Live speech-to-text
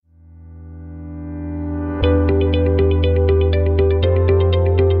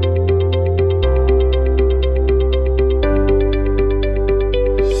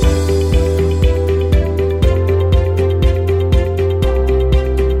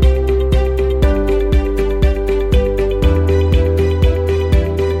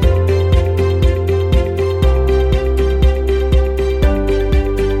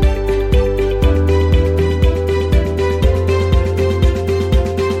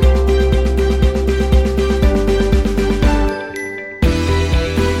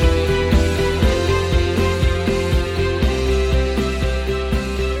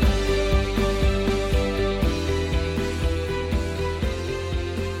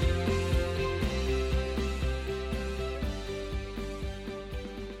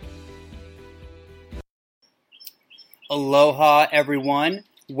Aloha, everyone.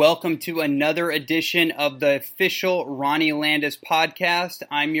 Welcome to another edition of the official Ronnie Landis podcast.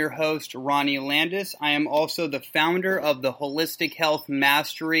 I'm your host, Ronnie Landis. I am also the founder of the Holistic Health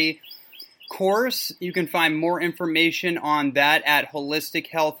Mastery course. You can find more information on that at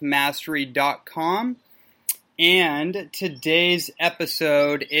holistichealthmastery.com. And today's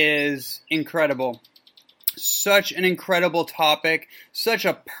episode is incredible. Such an incredible topic, such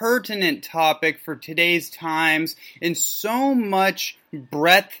a pertinent topic for today's times, and so much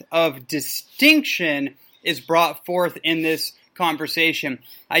breadth of distinction is brought forth in this conversation.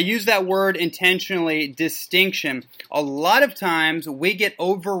 I use that word intentionally, distinction. A lot of times we get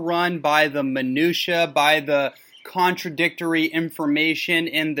overrun by the minutia, by the contradictory information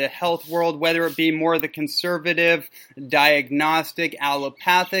in the health world, whether it be more the conservative, diagnostic,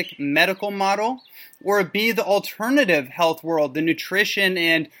 allopathic medical model, or it be the alternative health world, the nutrition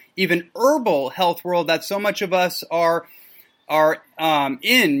and even herbal health world that so much of us are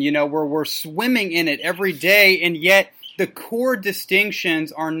in, where we're swimming in it every day, and yet the core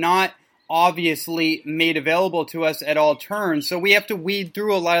distinctions are not obviously made available to us at all turns. So we have to weed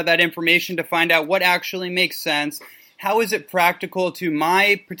through a lot of that information to find out what actually makes sense, how is it practical to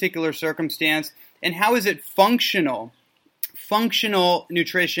my particular circumstance, and how is it functional. Functional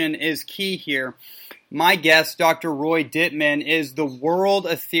nutrition is key here. My guest, Dr. Roy Dittman, is the world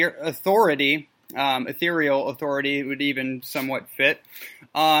authority, ethereal authority would even somewhat fit,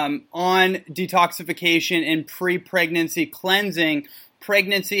 on detoxification and pre-pregnancy cleansing,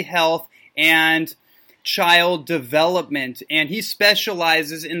 pregnancy health, and child development. And he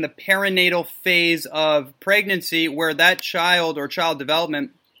specializes in the perinatal phase of pregnancy, where that child or child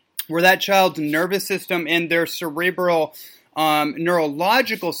development, where that child's nervous system and their cerebral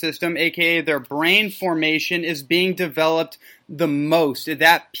neurological system, aka their brain formation, is being developed the most at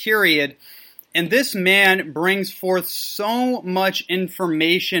that period. And this man brings forth so much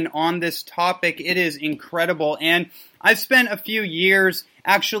information on this topic. It is incredible. And I've spent a few years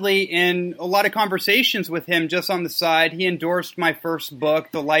actually in a lot of conversations with him just on the side. He endorsed my first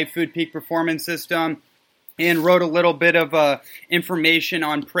book, The Life Food Peak Performance System, and wrote a little bit of information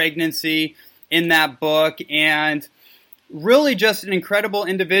on pregnancy in that book. And really just an incredible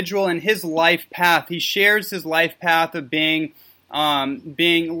individual in his life path. He shares his life path of living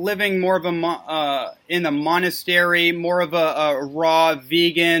more of in a monastery, more of a raw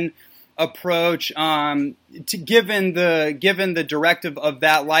vegan approach, given the directive of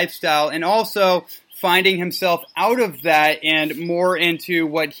that lifestyle, and also finding himself out of that and more into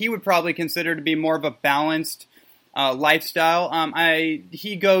what he would probably consider to be more of a balanced lifestyle.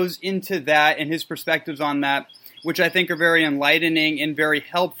 He goes into that and his perspectives on that, which I think are very enlightening and very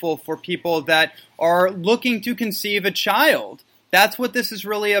helpful for people that are looking to conceive a child. That's what this is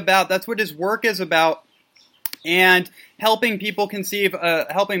really about. That's what his work is about. And helping people conceive,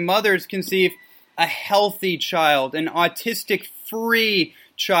 helping mothers conceive a healthy child, an autistic-free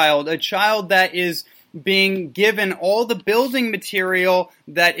child, a child that is being given all the building material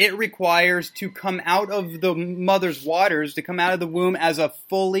that it requires to come out of the mother's waters, to come out of the womb as a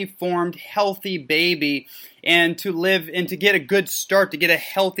fully formed, healthy baby, and to live and to get a good start, to get a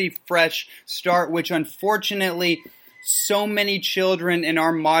healthy, fresh start, which unfortunately so many children in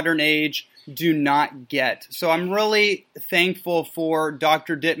our modern age do not get. So I'm really thankful for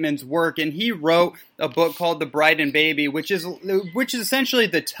Dr. Dittman's work, and he wrote a book called The Bride and Baby, which is essentially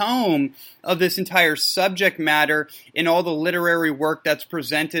the tome of this entire subject matter in all the literary work that's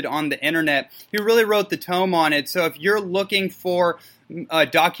presented on the internet. He really wrote the tome on it. So if you're looking for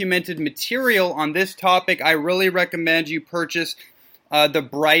documented material on this topic, I really recommend you purchase The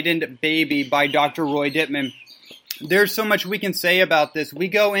Bride and Baby by Dr. Roy Dittman. There's so much we can say about this. We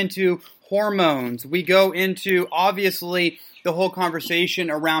go into hormones. We go into, obviously, the whole conversation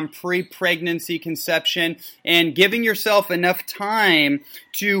around pre-pregnancy conception and giving yourself enough time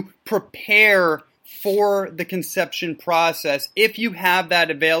to prepare for the conception process. If you have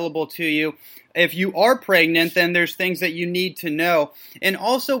that available to you, if you are pregnant, then there's things that you need to know. And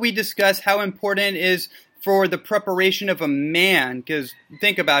also we discuss how important it is for the preparation of a man, because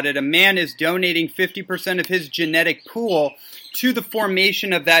think about it, a man is donating 50% of his genetic pool to the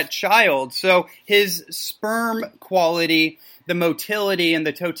formation of that child. So his sperm quality, the motility and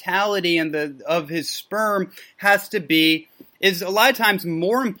the totality of his sperm is a lot of times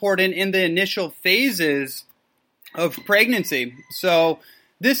more important in the initial phases of pregnancy. So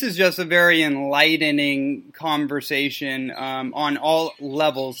this is just a very enlightening conversation on all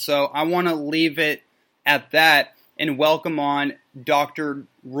levels. So I want to leave it at that and welcome on Dr.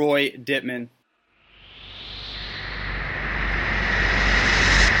 Roy Dittman.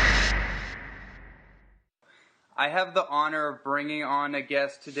 I have the honor of bringing on a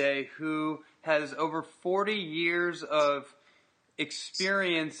guest today who has over 40 years of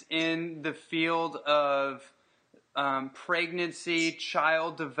experience in the field of pregnancy,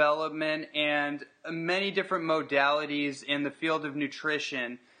 child development, and many different modalities in the field of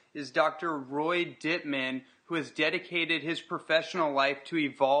nutrition. Is Dr. Roy Dittman, who has dedicated his professional life to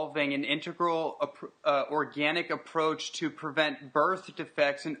evolving an integral organic approach to prevent birth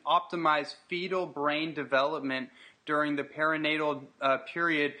defects and optimize fetal brain development during the perinatal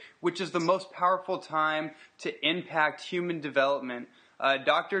period, which is the most powerful time to impact human development.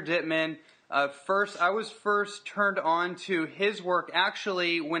 Dr. Dittman, I was first turned on to his work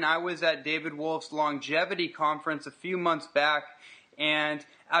actually when I was at David Wolf's longevity conference a few months back. And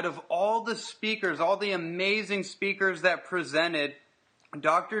out of all the speakers, all the amazing speakers that presented,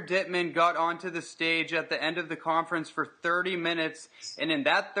 Dr. Dittman got onto the stage at the end of the conference for 30 minutes. And in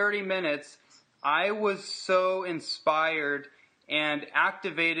that 30 minutes, I was so inspired and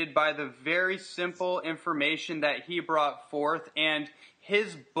activated by the very simple information that he brought forth, and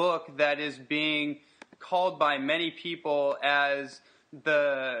his book that is being called by many people as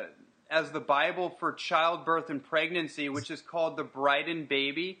the Bible for childbirth and pregnancy, which is called The Bride and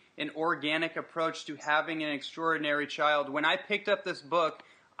Baby, an organic approach to having an extraordinary child. When I picked up this book,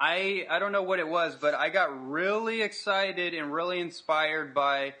 I don't know what it was, but I got really excited and really inspired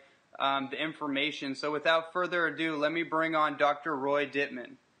by the information. So without further ado, let me bring on Dr. Roy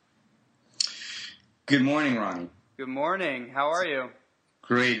Dittman. Good morning, Ronnie. Good morning. How are you?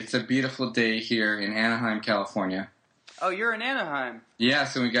 Great. It's a beautiful day here in Anaheim, California. Oh, you're in Anaheim. Yeah,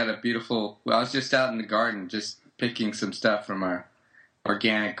 so we got a beautiful... Well, I was just out in the garden just picking some stuff from our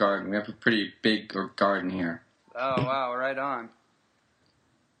organic garden. We have a pretty big garden here. Oh, wow. Right on.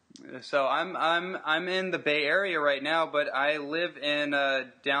 So I'm in the Bay Area right now, but I live in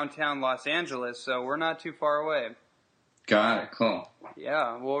downtown Los Angeles, so we're not too far away. Got it. Cool.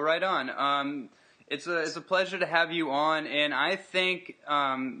 Yeah, well, right on. It's a pleasure to have you on, and I think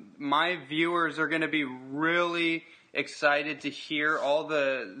my viewers are going to be really excited to hear all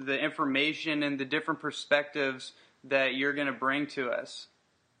the information and the different perspectives that you're going to bring to us.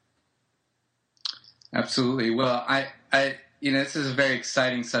 Absolutely. Well, I this is a very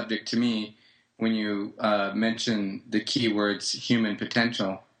exciting subject to me when you mention the keywords human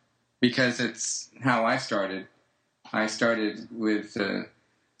potential, because it's how I started. I started with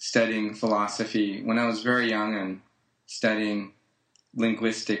studying philosophy when I was very young and studying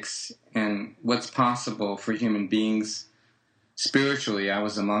linguistics and what's possible for human beings spiritually. I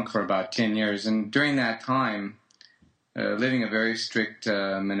was a monk for about 10 years, and during that time, living a very strict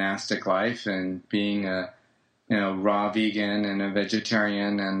monastic life and being a raw vegan and a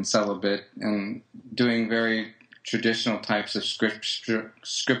vegetarian and celibate and doing very traditional types of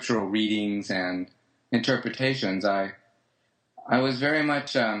scriptural readings and interpretations, I was very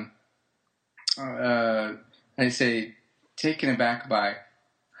much, taken aback by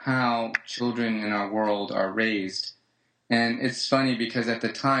how children in our world are raised. And it's funny because at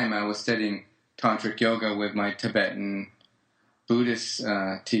the time I was studying tantric yoga with my Tibetan Buddhist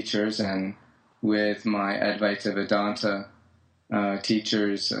teachers and with my Advaita Vedanta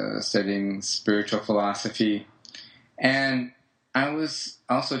teachers studying spiritual philosophy. And I was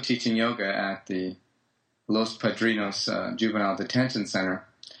also teaching yoga at the Los Padrinos Juvenile Detention Center.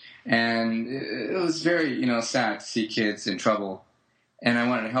 And it was very, sad to see kids in trouble. And I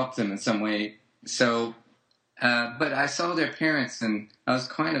wanted to help them in some way. So, but I saw their parents, and I was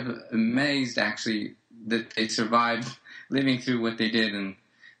kind of amazed, actually, that they survived living through what they did in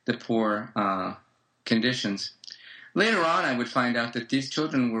the poor conditions. Later on, I would find out that these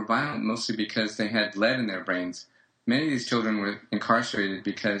children were violent mostly because they had lead in their brains. Many of these children were incarcerated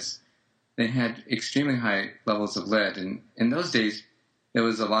because they had extremely high levels of lead. And in those days, there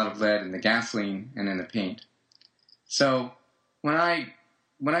was a lot of lead in the gasoline and in the paint. So when I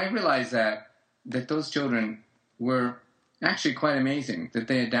realized that those children were actually quite amazing, that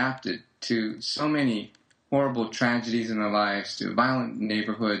they adapted to so many horrible tragedies in their lives, to violent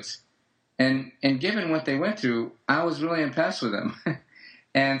neighborhoods, and given what they went through, I was really impressed with them.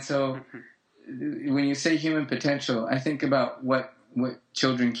 And so when you say human potential, I think about what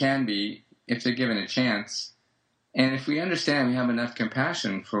children can be if they're given a chance. And if we understand, we have enough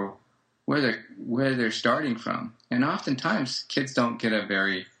compassion for where they're starting from. And oftentimes, kids don't get a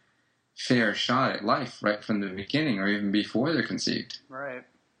very fair shot at life right from the beginning or even before they're conceived. Right.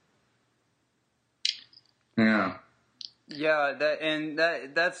 Yeah. Yeah,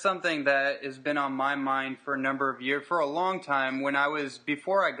 that's something that has been on my mind for a number of years, for a long time.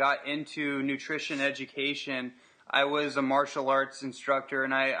 Before I got into nutrition education, I was a martial arts instructor,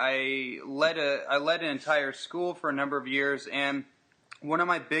 and I led an entire school for a number of years, and one of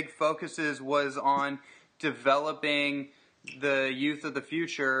my big focuses was on developing the youth of the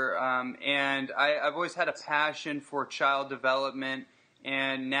future, and I've always had a passion for child development.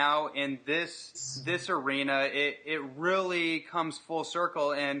 And now in this arena, it really comes full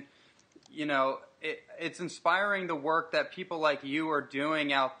circle, and it's inspiring the work that people like you are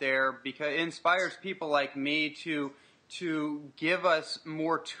doing out there, because it inspires people like me to give us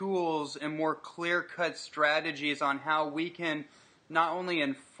more tools and more clear-cut strategies on how we can not only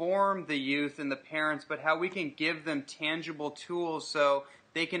inform the youth and the parents, but how we can give them tangible tools so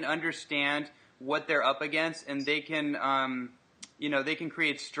they can understand what they're up against, and they can they can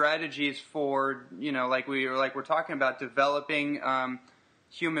create strategies for like we're talking about, developing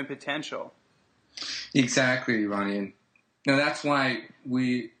human potential. Exactly, Ronnie. And that's why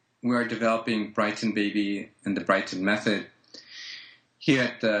we are developing Brighton Baby and the Brighton Method here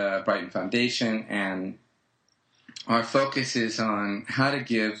at the Brighton Foundation, and our focus is on how to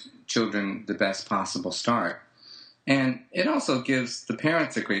give children the best possible start. And it also gives the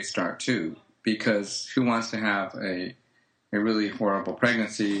parents a great start too, because who wants to have a really horrible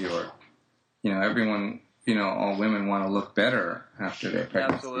pregnancy, or everyone, all women want to look better after their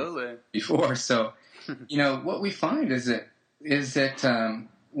pregnancy. Absolutely. Before. So, what we find is that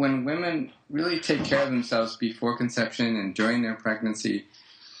when women really take care of themselves before conception and during their pregnancy,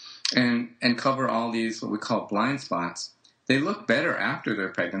 and cover all these what we call blind spots, they look better after their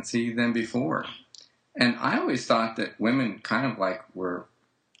pregnancy than before. And I always thought that women kind of were,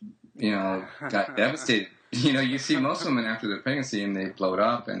 got devastated. You see most women after their pregnancy and they bloat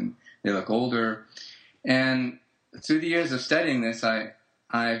up and they look older. And through the years of studying this,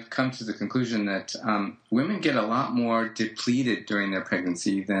 I've come to the conclusion that women get a lot more depleted during their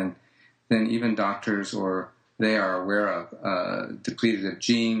pregnancy than even doctors or they are aware of, depleted of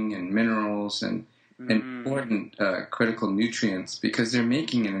zinc and minerals and important critical nutrients, because they're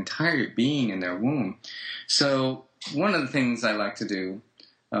making an entire being in their womb. So one of the things I like to do,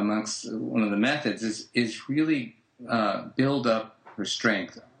 amongst one of the methods, is really build up her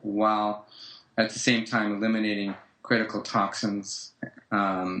strength while at the same time eliminating critical toxins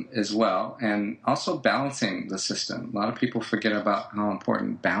as well, and also balancing the system. A lot of people forget about how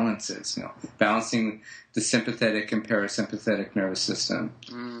important balance is. Balancing the sympathetic and parasympathetic nervous system,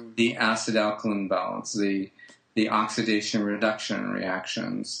 the acid-alkaline balance, the oxidation reduction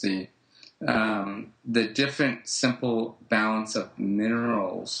reactions, the different simple balance of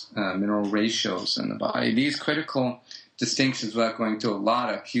minerals, mineral ratios in the body. These critical distinctions, without going into a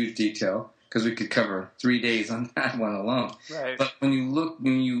lot of huge detail, because we could cover 3 days on that one alone. Right. But when you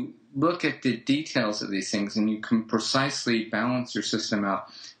look at the details of these things, and you can precisely balance your system out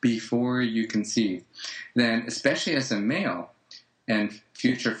before you conceive, then especially as a male and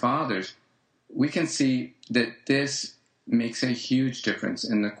future fathers, we can see that this makes a huge difference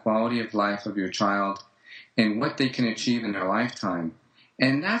in the quality of life of your child and what they can achieve in their lifetime.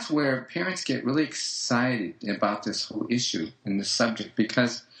 And that's where parents get really excited about this whole issue and this subject,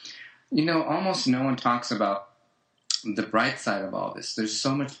 because almost no one talks about the bright side of all this. There's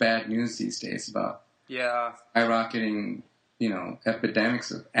so much bad news these days about skyrocketing,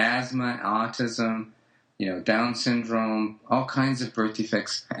 epidemics of asthma, autism, Down syndrome, all kinds of birth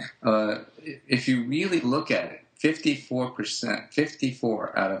defects. If you really look at it,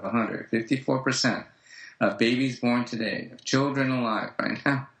 54% out of 100, 54% of babies born today, of children alive right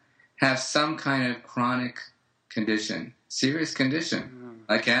now, have some kind of chronic condition, serious condition,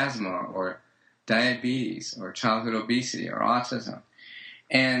 like asthma or diabetes or childhood obesity or autism.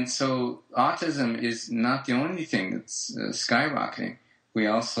 And so autism is not the only thing that's skyrocketing. We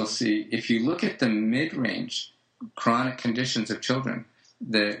also see, if you look at the mid-range chronic conditions of children,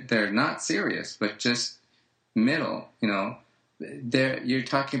 they're not serious, but just middle, you're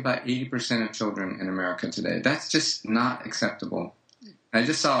talking about 80% of children in America today. That's just not acceptable. I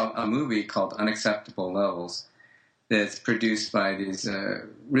just saw a movie called Unacceptable Levels that's produced by these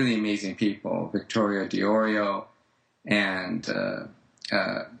really amazing people, Victoria Diorio and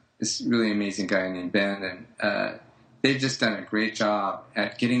this really amazing guy named Ben. And they've just done a great job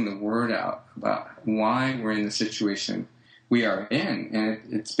at getting the word out about why we're in the situation we are in. And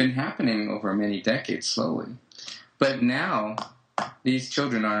it's been happening over many decades slowly. But now these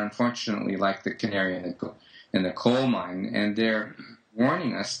children are unfortunately like the canary in the coal mine, and they're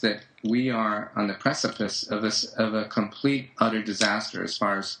warning us that we are on the precipice of a complete, utter disaster as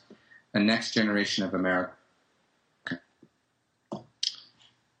far as a next generation of America.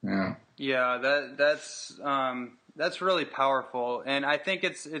 Yeah, that's really powerful, and I think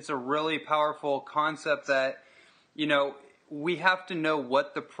it's a really powerful concept that we have to know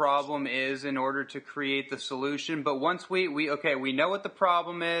what the problem is in order to create the solution. But once we know what the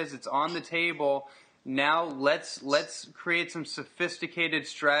problem is, it's on the table. Now let's create some sophisticated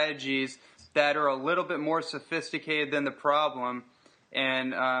strategies that are a little bit more sophisticated than the problem.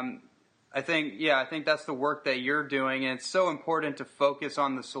 And I think that's the work that you're doing. And it's so important to focus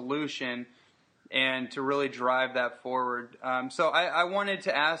on the solution and to really drive that forward. So I wanted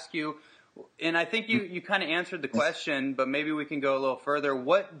to ask you, and I think you kind of answered the question, but maybe we can go a little further.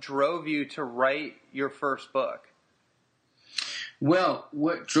 What drove you to write your first book? Well,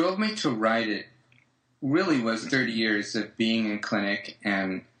 what drove me to write it really was 30 years of being in clinic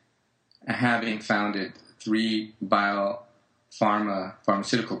and having founded 3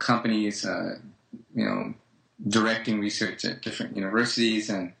 pharmaceutical companies, directing research at different universities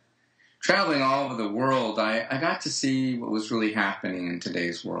and traveling all over the world. I got to see what was really happening in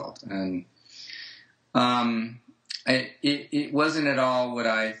today's world. And it wasn't at all what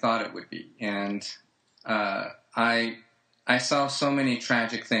I thought it would be. And I saw so many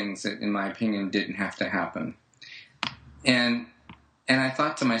tragic things that, in my opinion, didn't have to happen. And I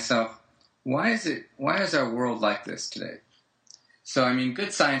thought to myself, why is our world like this today? So, I mean,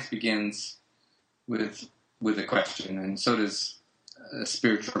 good science begins with a question, and so does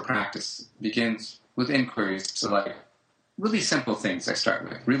spiritual practice. Begins with inquiries to, like, really simple things I start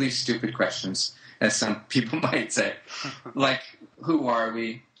with, really stupid questions, as some people might say. Like, who are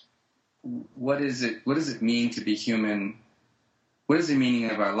we? What does it mean to be human? What is the meaning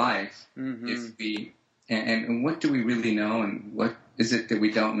of our life? Mm-hmm. And what do we really know, and what is it that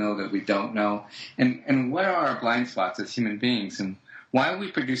we don't know that we don't know? And what are our blind spots as human beings? And why are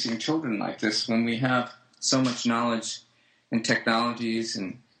we producing children like this when we have so much knowledge and technologies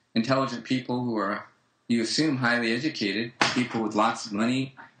and intelligent people who are, you assume, highly educated, people with lots of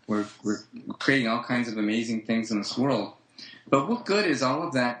money? We're creating all kinds of amazing things in this world. But what good is all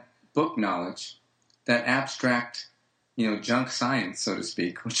of that book knowledge, that abstract, junk science, so to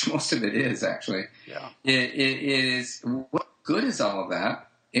speak, which most of it is, actually. Yeah. It is, what good is all of that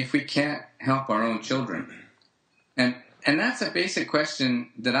if we can't help our own children? And that's a basic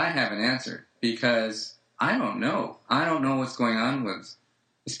question that I haven't answered, because I don't know. I don't know what's going on with,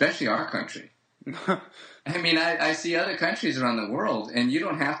 especially our country. I mean, I see other countries around the world, and you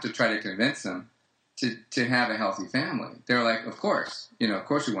don't have to try to convince them to have a healthy family. They're like, of course we want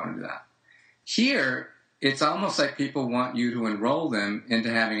to do that. Here, it's almost like people want you to enroll them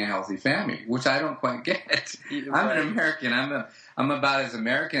into having a healthy family, which I don't quite get. Right. I'm an American. I'm about as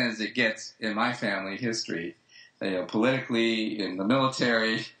American as it gets in my family history. Politically, in the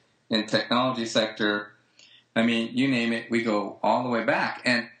military, in technology sector. I mean, you name it, we go all the way back.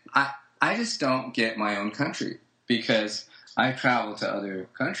 And I just don't get my own country, because I travel to other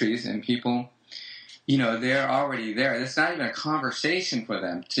countries and people, they're already there. It's not even a conversation for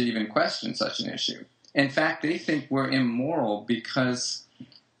them to even question such an issue. In fact, they think we're immoral because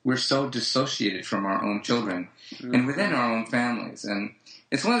we're so dissociated from our own children and within our own families. And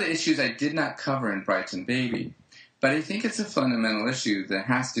it's one of the issues I did not cover in Brighton Baby, but I think it's a fundamental issue that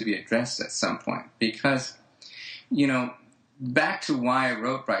has to be addressed at some point, because, back to why I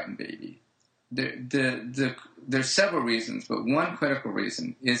wrote Brighton Baby, there's several reasons, but one critical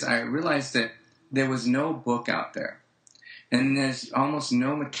reason is I realized that there was no book out there, and there's almost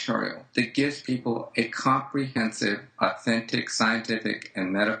no material that gives people a comprehensive, authentic, scientific,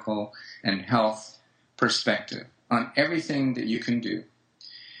 and medical and health perspective on everything that you can do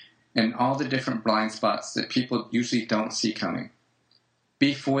and all the different blind spots that people usually don't see coming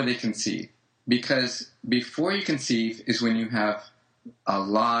before they conceive. Because before you conceive is when you have a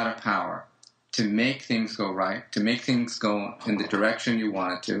lot of power to make things go right, to make things go in the direction you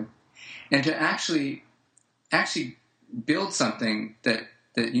want it to, and to actually build something that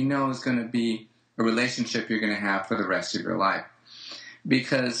is going to be a relationship you're going to have for the rest of your life.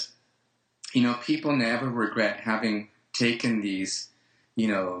 Because, people never regret having taken these,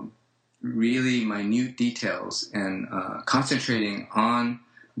 really minute details and concentrating on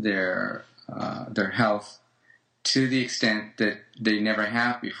their health to the extent that they never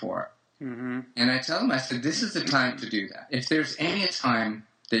have before. Mm-hmm. And I tell them, I said, this is the time to do that. If there's any time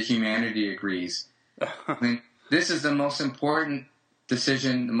that humanity agrees, I mean, this is the most important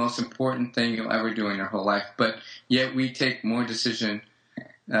decision, the most important thing you'll ever do in your whole life. But yet we take more decision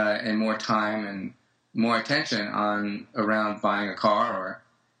and more time and more attention around buying a car or,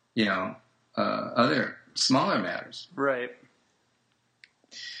 other smaller matters. Right.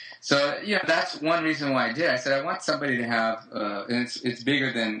 So, that's one reason why I did. I said I want somebody to have, and it's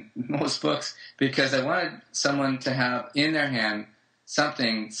bigger than most books, because I wanted someone to have in their hand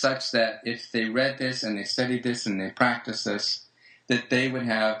something such that if they read this and they studied this and they practiced this, that they would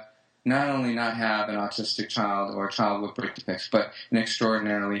have not only not have an autistic child or a child with birth defects, but an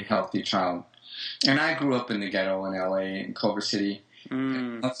extraordinarily healthy child. And I grew up in the ghetto in LA, in Culver City.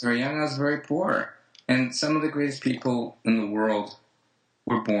 I was very young, I was very poor. And some of the greatest people in the world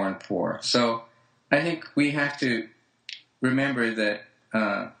were born poor. So I think we have to remember that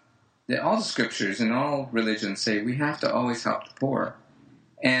all the scriptures and all religions say we have to always help the poor.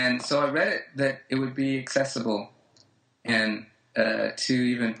 And so I read it that it would be accessible and to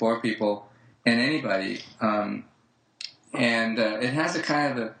even poor people and anybody. It has a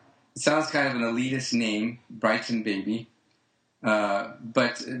kind of it sounds kind of an elitist name, Brighton Baby.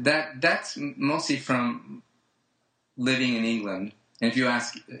 But that's mostly from living in England. And if you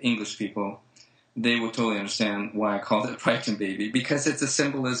ask English people, they will totally understand why I called it Brighton Baby, because it's a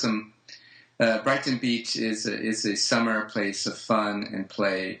symbolism. Brighton Beach is a summer place of fun and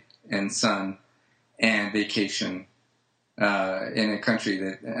play and sun and vacation in a country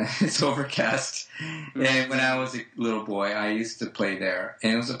that is overcast. And when I was a little boy, I used to play there,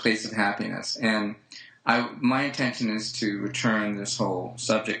 and it was a place of happiness. And my intention is to return this whole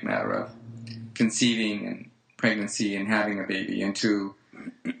subject matter of conceiving and pregnancy and having a baby into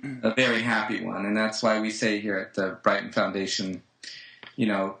a very happy one. And that's why we say here at the Brighton Foundation,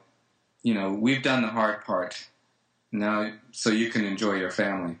 we've done the hard part now so you can enjoy your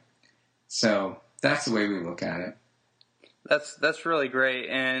family. So that's the way we look at it. That's really great.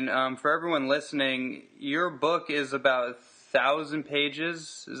 And for everyone listening, your book is about 1,000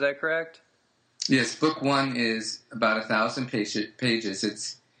 pages. Is that correct? Yes, book 1 is about 1,000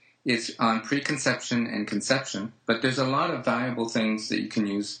 pages. It's on preconception and conception, but there's a lot of valuable things that you can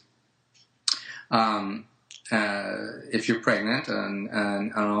use if you're pregnant,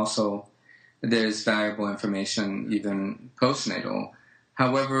 and also there's valuable information even postnatal.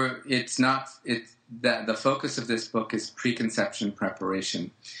 However, the focus of this book is preconception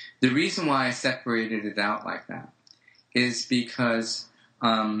preparation. The reason why I separated it out like that is because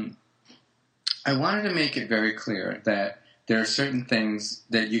I wanted to make it very clear that there are certain things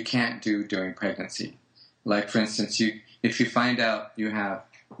that you can't do during pregnancy. Like, for instance, if you find out you have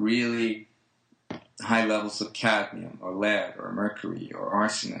really high levels of cadmium or lead or mercury or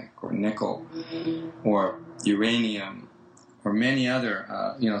arsenic or nickel or uranium or many other,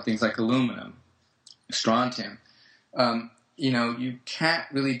 things like aluminum, strontium, you can't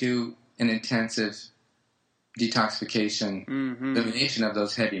really do an intensive detoxification, elimination of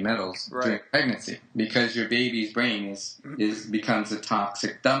those heavy metals during pregnancy, because your baby's brain becomes a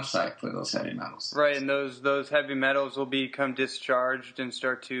toxic dump site for those heavy metals. Right, and those heavy metals will become discharged and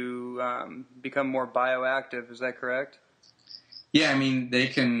start to become more bioactive. Is that correct? Yeah, I mean, they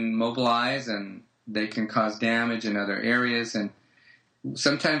can mobilize and they can cause damage in other areas, and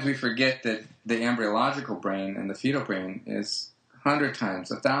sometimes we forget that the embryological brain and the fetal brain is 100 times,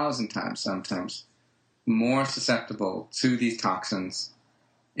 1,000 times sometimes more susceptible to these toxins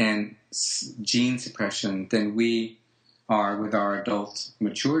and gene suppression than we are with our adult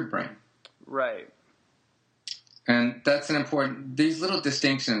matured brain. Right. And that's these little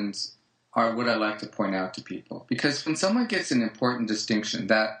distinctions are what I like to point out to people. Because when someone gets an important distinction,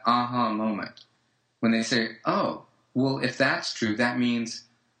 that aha moment, when they say, oh, well, if that's true, that means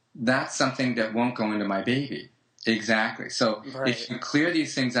that's something that won't go into my baby. Exactly. So if you clear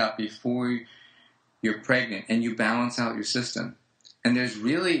these things out before you're pregnant and you balance out your system, and there's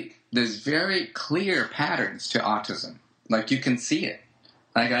very clear patterns to autism. Like, you can see it.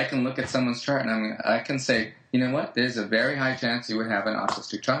 Like, I can look at someone's chart and I can say, you know what, there's a very high chance you would have an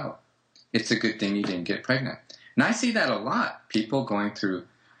autistic child. It's a good thing you didn't get pregnant. And I see that a lot. People going through,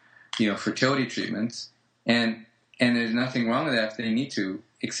 fertility treatments, and there's nothing wrong with that if they need to,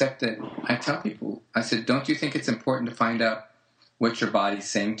 except that I tell people, I said, don't you think it's important to find out what your body's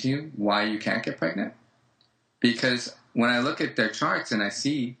saying to you, why you can't get pregnant? Because when I look at their charts and I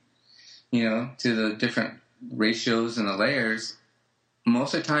see, to the different ratios and the layers,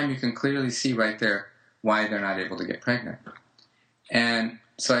 most of the time you can clearly see right there why they're not able to get pregnant. And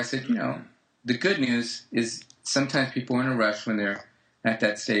so I said, the good news is sometimes people are in a rush when they're at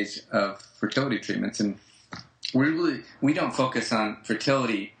that stage of fertility treatments, and we don't focus on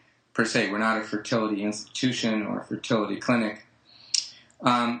fertility per se. We're not a fertility institution or a fertility clinic.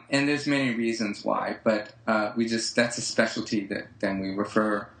 And there's many reasons why, but that's a specialty that then we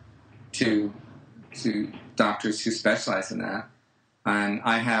refer to doctors who specialize in that, and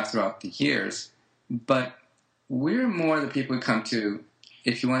I have throughout the years. But we're more the people who come to,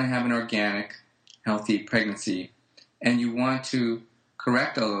 if you want to have an organic, healthy pregnancy, and you want to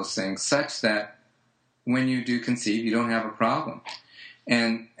correct all those things such that when you do conceive, you don't have a problem.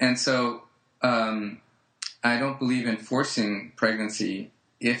 And so I don't believe in forcing pregnancy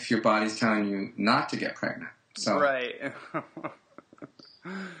if your body's telling you not to get pregnant. So right.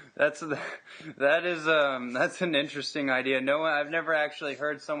 That's an interesting idea. No, I've never actually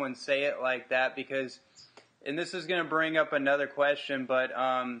heard someone say it like that because, and this is going to bring up another question, but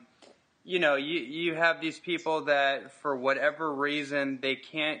you have these people that for whatever reason they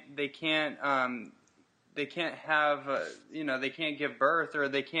can't have they can't give birth or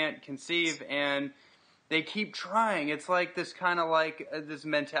they can't conceive, and they keep trying. It's like this kind of like this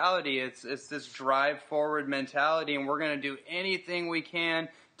mentality. It's this drive forward mentality, and we're going to do anything we can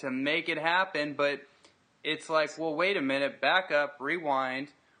to make it happen. But it's like, well, wait a minute, back up, rewind.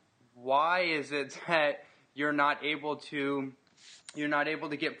 Why is it that you're not able to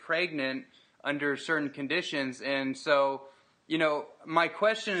get pregnant under certain conditions? And so, my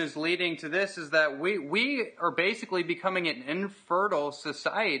question is leading to this is that we are basically becoming an infertile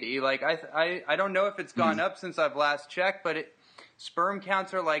society. Like I don't know if it's gone up since I've last checked, but sperm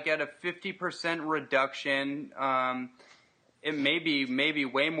counts are like at a 50% reduction. It may be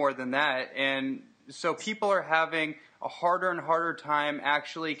way more than that. And so people are having a harder and harder time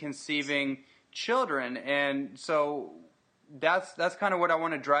actually conceiving children. And so that's kind of what I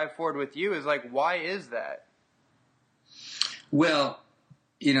want to drive forward with you is like, why is that? Well,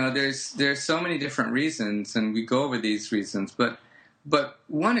 there's so many different reasons, and we go over these reasons. But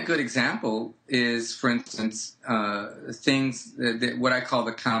one a good example is, for instance, things that what I call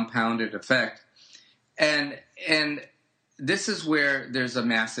the compounded effect, and this is where there's a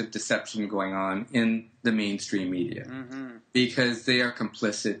massive deception going on in the mainstream media because they are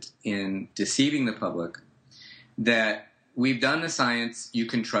complicit in deceiving the public that we've done the science, you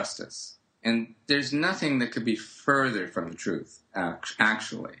can trust us. And there's nothing that could be further from the truth,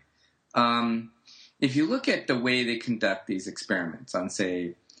 actually. If you look at the way they conduct these experiments on,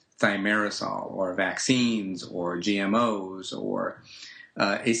 say, thimerosal or vaccines or GMOs or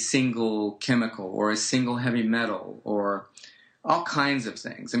a single chemical or a single heavy metal or all kinds of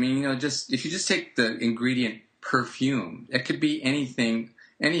things. I mean, just if you just take the ingredient perfume, it could be anything,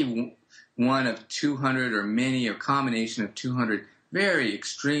 any one of 200 or many or combination of 200 very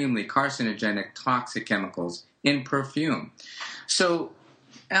extremely carcinogenic, toxic chemicals in perfume. So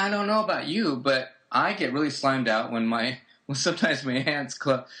I don't know about you, but I get really slimed out when sometimes my aunts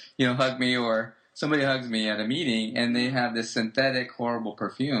hug me, or somebody hugs me at a meeting and they have this synthetic, horrible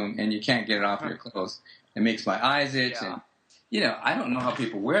perfume and you can't get it off your clothes. It makes my eyes itch, and I don't know how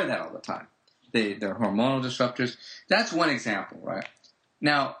people wear that all the time. They're hormonal disruptors. That's one example, right?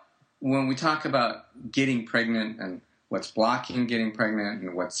 Now, when we talk about getting pregnant and what's blocking getting pregnant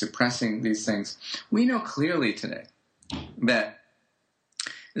and what's suppressing these things, we know clearly today that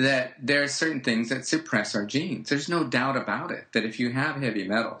there are certain things that suppress our genes. There's no doubt about it that if you have heavy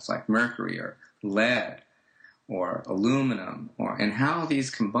metals like mercury or lead or aluminum and how these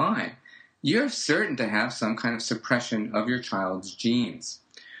combine, you're certain to have some kind of suppression of your child's genes.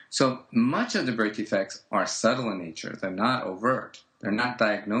 So much of the birth defects are subtle in nature. They're not overt. They're not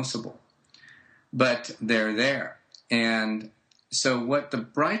diagnosable. But they're there. And so what the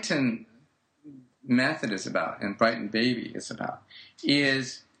Brighton method is about, and Brighton Baby is about,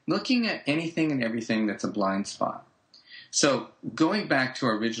 is looking at anything and everything that's a blind spot. So going back to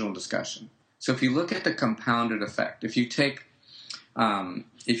our original discussion, so if you look at the compounded effect, if you take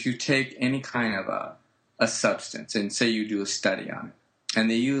any kind of a substance and say you do a study on it, and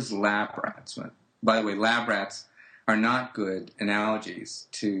they use lab rats. By the way, lab rats are not good analogies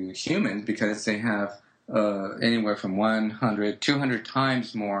to humans because they have anywhere from 100, 200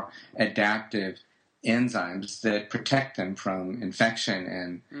 times more adaptive enzymes that protect them from infection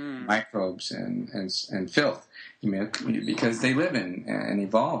and microbes and filth, because they live in and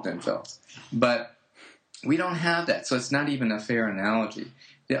evolved in filth. But we don't have that, so it's not even a fair analogy.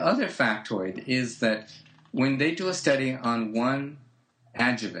 The other factoid is that when they do a study on one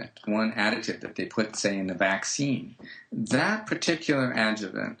adjuvant, one additive that they put, say, in the vaccine, that particular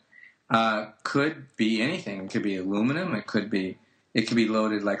adjuvant could be anything. It could be aluminum. It could be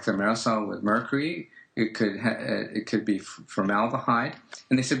loaded like thimerosal with mercury. It could be formaldehyde.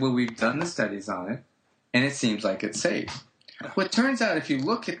 And they said, well, we've done the studies on it, and it seems like it's safe. Well, it turns out if you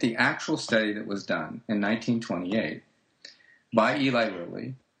look at the actual study that was done in 1928 by Eli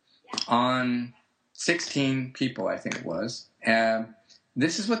Lilly on 16 people, I think it was,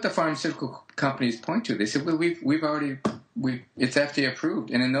 this is what the pharmaceutical companies point to. They said, well, it's FDA approved.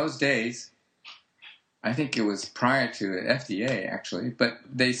 And in those days, I think it was prior to FDA, actually, but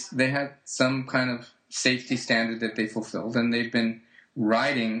they had some kind of safety standard that they fulfilled, and they've been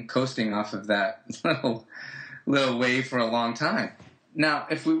coasting off of that little wave for a long time. Now,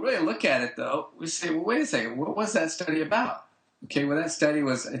 if we really look at it, though, we say, well, wait a second, what was that study about? Okay, well, that study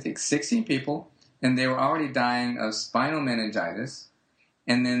was, I think, 16 people, and they were already dying of spinal meningitis,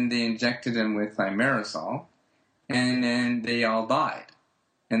 and then they injected them with thimerosal, and then they all died.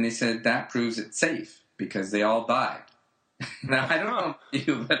 And they said that proves it's safe, because they all died. Now, I don't know about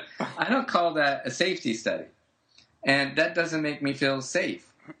you, but I don't call that a safety study. And that doesn't make me feel safe.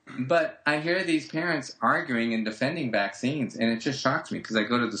 But I hear these parents arguing and defending vaccines, and it just shocks me because I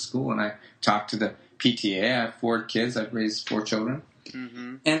go to the school and I talk to the PTA. I have 4 kids. I've raised 4 children.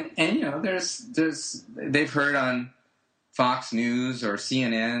 Mm-hmm. And you know, they've heard on Fox News or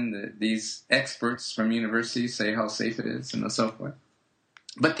CNN these experts from universities say how safe it is and so forth.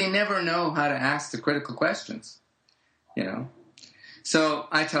 But they never know how to ask the critical questions, you know. So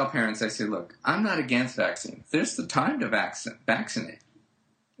I tell parents, I say, look, I'm not against vaccines. There's the time to vaccinate.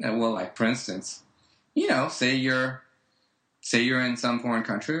 Well, like, for instance, you know, say you're in some foreign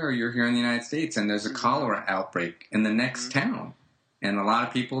country or you're here in the United States and there's a cholera outbreak in the next town and a lot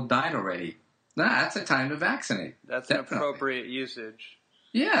of people died already. That's a time to vaccinate. That's definitely an appropriate usage.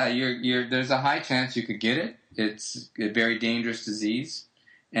 Yeah, there's a high chance you could get it. It's a very dangerous disease,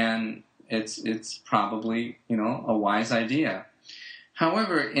 and it's probably, you know, a wise idea.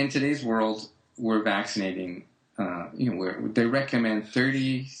 However, in today's world, we're vaccinating. They recommend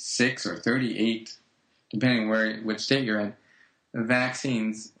 36 or 38, depending which state you're in,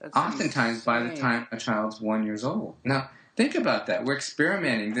 vaccines. That's oftentimes insane. By the time a child's 1 year old. Now, think about that. We're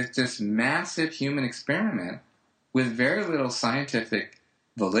experimenting this massive human experiment with very little scientific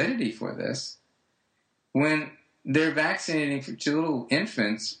validity for this, when they're vaccinating for little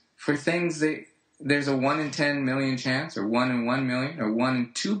infants for things there's a 1 in 10 million chance, or 1 in 1 million, or 1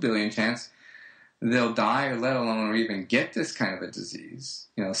 in 2 billion chance they'll die, or let alone or even get this kind of a disease.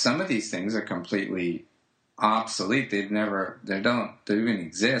 You know, some of these things are completely obsolete. They don't even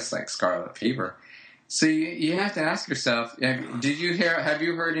exist, like scarlet fever. So you have to ask yourself, have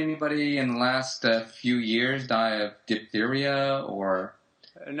you heard anybody in the last few years die of diphtheria or...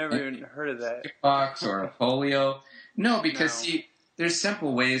 I've never even heard of that. Box or polio? No, because see, there's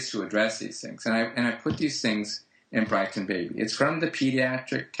simple ways to address these things. And I put these things in Brighton Baby. It's from the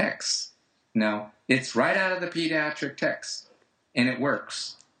pediatric text. Now, it's right out of the pediatric text, and it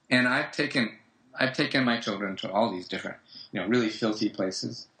works. And I've taken my children to all these different, you know, really filthy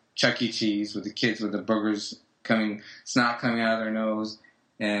places. Chuck E. Cheese with the kids with the boogers snot coming out of their nose,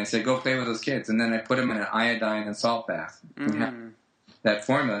 and I said, go play with those kids. And then I put them in an iodine and salt bath. That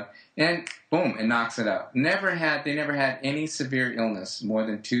formula, and boom, it knocks it out. They never had any severe illness more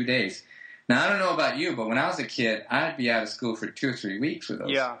than 2 days. Now, I don't know about you, but when I was a kid, I'd be out of school for 2 or 3 weeks with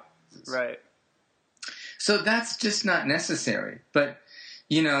those. Yeah, right. So that's just not necessary. But,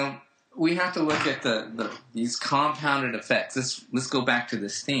 you know, we have to look at these compounded effects. Let's go back to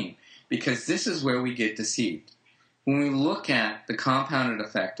this theme, because this is where we get deceived. When we look at the compounded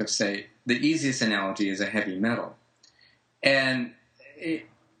effect of, say, the easiest analogy is a heavy metal. And,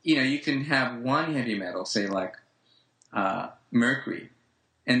 you can have one heavy metal, say like mercury,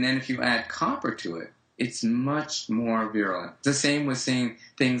 and then if you add copper to it, it's much more virulent. The same with saying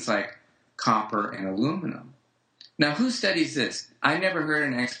things like copper and aluminum. Now, who studies this? I never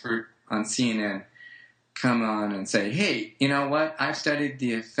heard an expert on CNN come on and say, hey, you know what? I've studied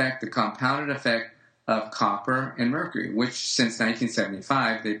the compounded effect of copper and mercury, which since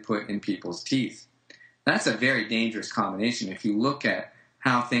 1975 they put in people's teeth. That's a very dangerous combination if you look at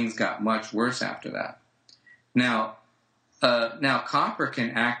how things got much worse after that. Now copper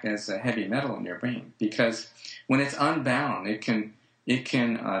can act as a heavy metal in your brain, because when it's unbound, it can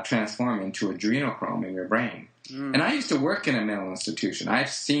transform into adrenochrome in your brain. And I used to work in a mental institution.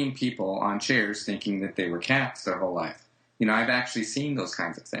 I've seen people on chairs thinking that they were cats their whole life. You know, I've actually seen those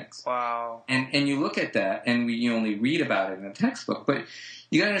kinds of things. Wow. And you look at that, and you only read about it in a textbook, but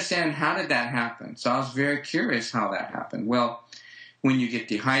you got to understand, how did that happen? So I was very curious how that happened. Well, when you get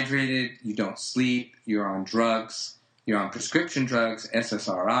dehydrated, you don't sleep, you're on drugs, you're on prescription drugs,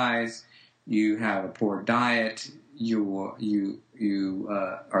 SSRIs, you have a poor diet, you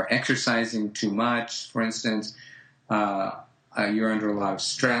are exercising too much, for instance, you're under a lot of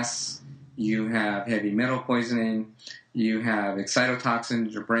stress, you have heavy metal poisoning, you have excitotoxin in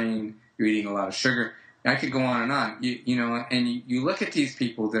your brain, you're eating a lot of sugar. I could go on and on. You look at these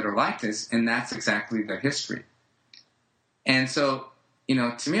people that are like this, and that's exactly their history. And so,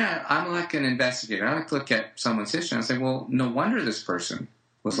 to me, I'm like an investigator. I like to look at someone's history and I say, well, no wonder this person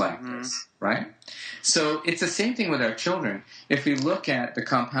was like this, right? So it's the same thing with our children. If we look at the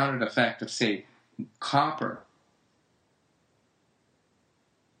compounded effect of, say, copper,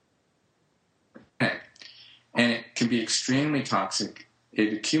 and it can be extremely toxic.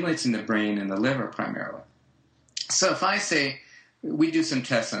 It accumulates in the brain and the liver primarily. So if I say, we do some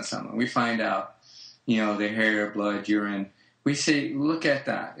tests on someone, we find out, their hair, blood, urine, we say, look at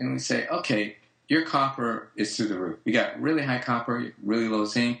that, and we say, okay, your copper is through the roof. You got really high copper, really low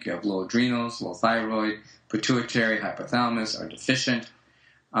zinc, you have low adrenals, low thyroid, pituitary, hypothalamus are deficient,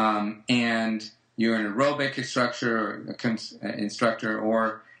 and you're an aerobic instructor,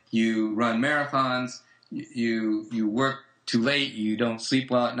 or you run marathons, you work too late, you don't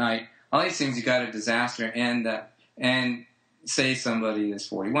sleep well at night. All these things, you got a disaster, and say somebody is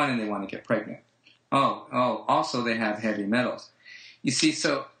 41 and they want to get pregnant. Also they have heavy metals. You see,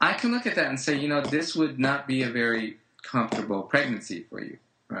 so I can look at that and say, this would not be a very comfortable pregnancy for you,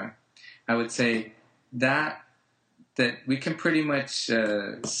 right? I would say that we can pretty much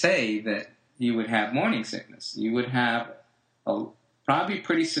say that you would have morning sickness. You would have probably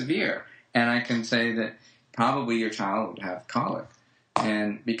pretty severe. And I can say that probably your child would have colic.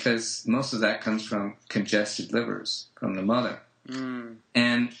 And because most of that comes from congested livers from the mother. Mm.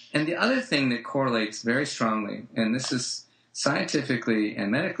 And the other thing that correlates very strongly, and this is scientifically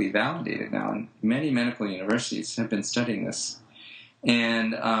and medically validated now, and many medical universities have been studying this,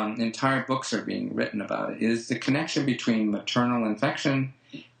 and entire books are being written about it, is the connection between maternal infection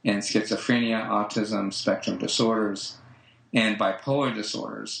and schizophrenia, autism, spectrum disorders, and bipolar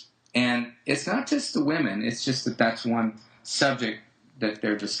disorders. And it's not just the women, it's just that that's one subject that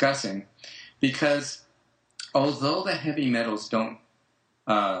they're discussing, because although the heavy metals don't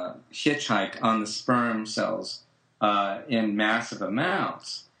hitchhike on the sperm cells in massive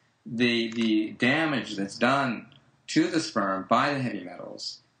amounts, the damage that's done to the sperm by the heavy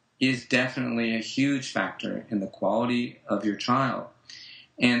metals is definitely a huge factor in the quality of your child.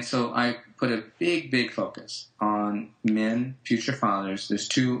 And so I put a big focus on men, future fathers. There's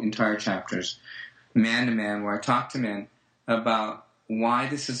 2 entire chapters, man to man, where I talk to men about why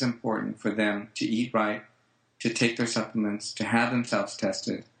this is important for them to eat right, to take their supplements, to have themselves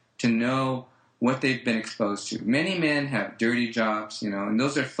tested, to know what they've been exposed to. Many men have dirty jobs, and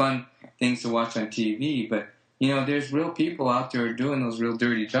those are fun things to watch on TV, but, there's real people out there doing those real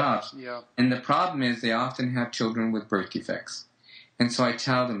dirty jobs. Yeah. And the problem is they often have children with birth defects. And so I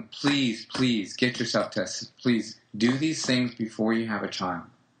tell them, please, get yourself tested. Please do these things before you have a child,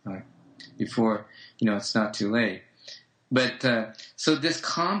 right? Before, it's not too late. But so this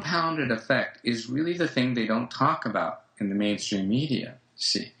compounded effect is really the thing they don't talk about in the mainstream media,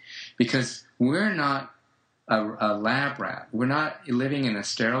 see, because we're not a lab rat. We're not living in a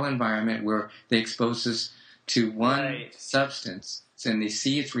sterile environment where they expose us to one substance and they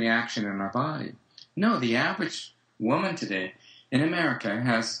see its reaction in our body. No, the average woman today in America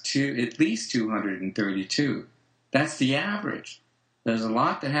has at least 232. That's the average. There's a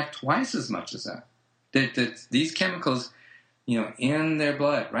lot that have twice as much as that. That these chemicals, in their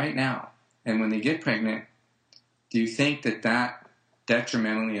blood right now, and when they get pregnant, do you think that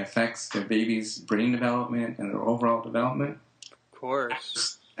detrimentally affects their baby's brain development and their overall development? Of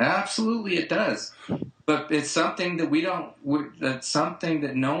course. Absolutely it does. But it's something that that's something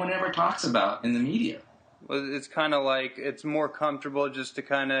that no one ever talks about in the media. Well, it's kind of like it's more comfortable just to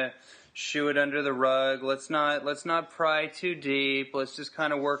kind of shoo it under the rug. Let's not pry too deep. Let's just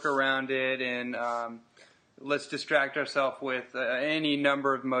kind of work around it, and let's distract ourselves with any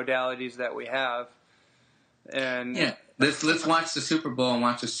number of modalities that we have. And yeah, let's watch the Super Bowl and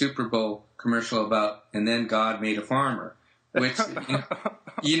watch a Super Bowl commercial about, and then God made a farmer, which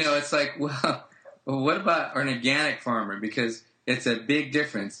it's like, well, what about an organic farmer? Because it's a big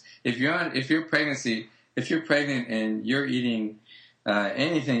difference. If you're pregnant and you're eating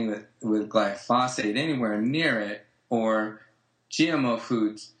anything with glyphosate anywhere near it, or GMO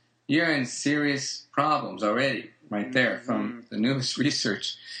foods, you're in serious problems already right there from the newest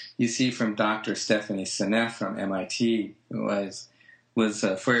research you see from Dr. Stephanie Seneff from MIT, who was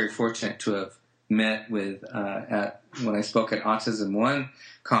very fortunate to have met with when I spoke at Autism One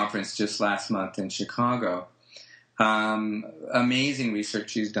conference just last month in Chicago. Amazing research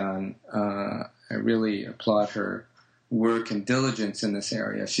she's done. I really applaud her work and diligence in this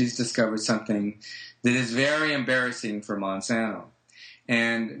area. She's discovered something that is very embarrassing for Monsanto.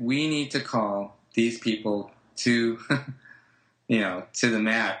 And we need to call these people to, to the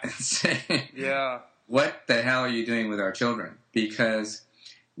mat and say, yeah, what the hell are you doing with our children? Because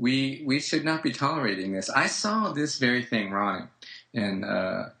we should not be tolerating this. I saw this very thing, Ronnie, in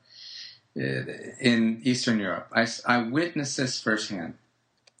Eastern Europe. I witnessed this firsthand.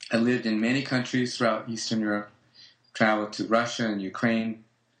 I lived in many countries throughout Eastern Europe, traveled to Russia and Ukraine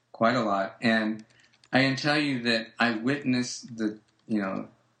quite a lot, and I can tell you that I witnessed the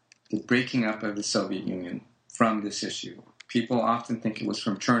breaking up of the Soviet Union from this issue. People often think it was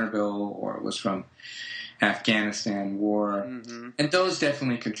from Chernobyl or it was from Afghanistan war, and those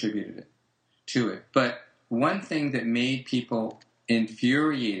definitely contributed to it. But one thing that made people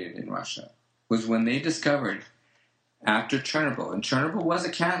infuriated in Russia was when they discovered after Chernobyl, and Chernobyl was a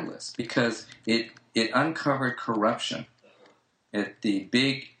catalyst because it uncovered corruption at the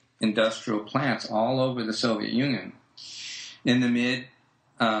big industrial plants all over the Soviet Union. In the mid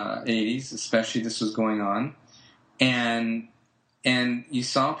 80s, especially, this was going on, and you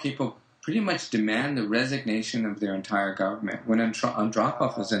saw people pretty much demand the resignation of their entire government. When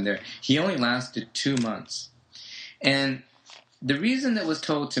Andropov was in there, he only lasted 2 months. And the reason that was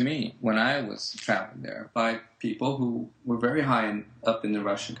told to me when I was traveling there by people who were very high up in the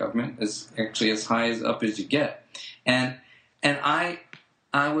Russian government, is actually as high up as you get. And I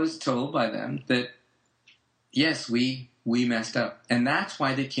was told by them that, yes, we messed up. And that's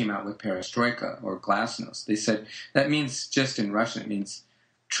why they came out with perestroika or glasnost. They said, that means, just in Russian, it means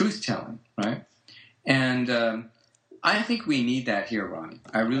truth-telling, right? And I think we need that here, Ronnie.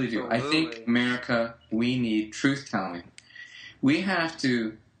 I really do. I think America, we need truth-telling. We have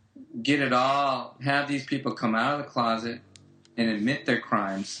to get it all, have these people come out of the closet and admit their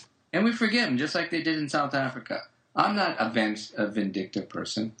crimes, and we forgive them, just like they did in South Africa. I'm not a vindictive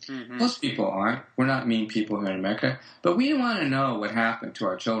person. Most people aren't. We're not mean people here in America, but we want to know what happened to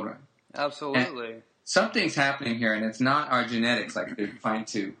our children. Absolutely. And something's happening here, and it's not our genetics like they're trying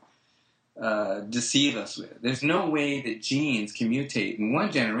to deceive us with. There's no way that genes can mutate in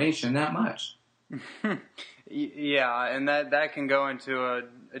one generation that much. Yeah, and that can go into a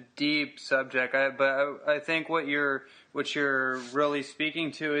deep subject. But I think what you're really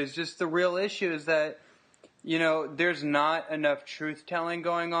speaking to is just the real issue is that, you know, there's not enough truth telling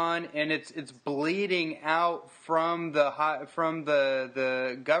going on, and it's bleeding out from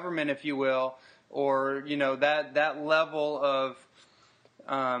the government, if you will, or, you know, that level of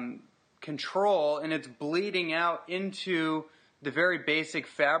control, and it's bleeding out into the very basic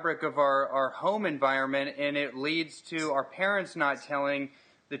fabric of our home environment, and it leads to our parents not telling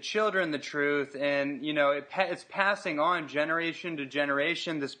the children the truth, and, you know, it's passing on generation to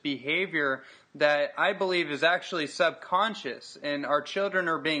generation this behavior that I believe is actually subconscious, and our children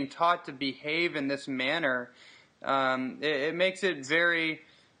are being taught to behave in this manner. It makes it very,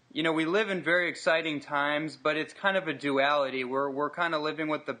 you know, we live in very exciting times, but it's kind of a duality. We're kind of living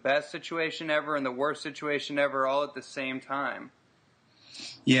with the best situation ever and the worst situation ever all at the same time.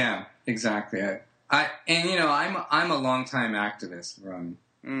 Yeah, exactly. And you know, I'm a longtime activist, Ron.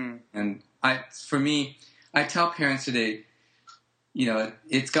 And for me, I tell parents today, you know,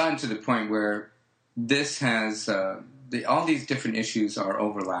 it's gotten to the point where this has all these different issues are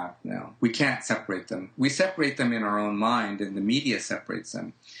overlapped now. We can't separate them. We separate them in our own mind, and the media separates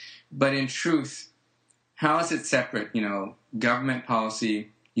them. But in truth, how is it separate? You know, government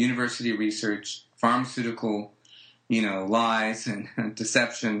policy, university research, pharmaceutical, you know, lies and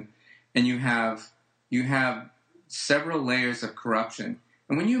deception, and you have several layers of corruption.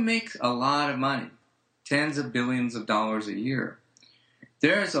 And when you make a lot of money, tens of billions of dollars a year,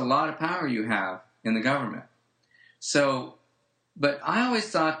 there's a lot of power you have in the government. So, but I always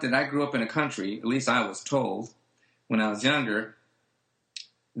thought that I grew up in a country, at least I was told when I was younger,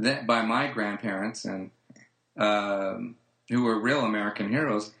 that by my grandparents and who were real American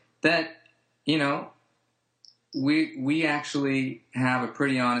heroes, that, you know, we actually have a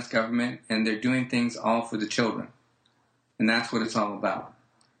pretty honest government, and they're doing things all for the children. And that's what it's all about.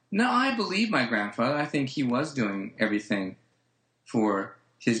 Now, I believe my grandfather. I think he was doing everything for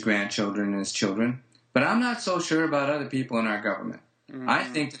his grandchildren and his children. But I'm not so sure about other people in our government. I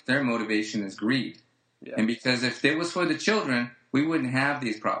think that their motivation is greed. Yeah. And because if it was for the children, we wouldn't have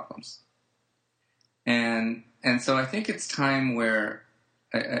these problems. And so I think it's time where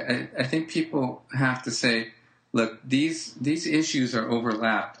I think people have to say, look, these issues are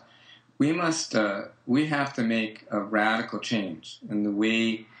overlapped. We have to make a radical change in the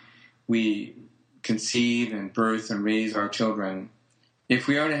way we conceive and birth and raise our children if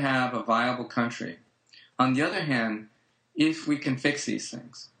we are to have a viable country. On the other hand, if we can fix these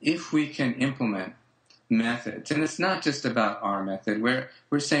things, if we can implement methods, and it's not just about our method,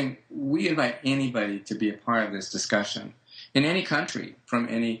 we're saying we invite anybody to be a part of this discussion in any country, from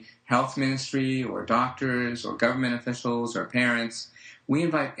any health ministry or doctors or government officials or parents. We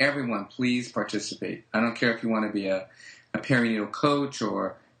invite everyone, please participate. I don't care if you want to be a perinatal coach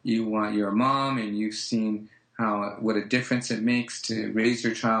or you're a mom and you've seen what a difference it makes to raise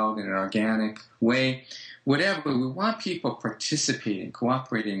your child in an organic way. Whatever, we want people participating,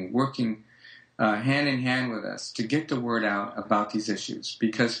 cooperating, working hand in hand with us to get the word out about these issues.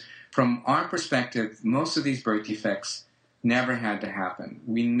 Because from our perspective, most of these birth defects never had to happen.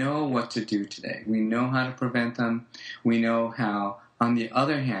 We know what to do today. We know how to prevent them. We know how, on the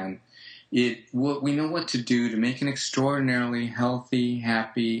other hand, we know what to do to make an extraordinarily healthy,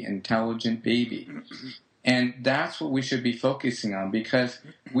 happy, intelligent baby. And that's what we should be focusing on, because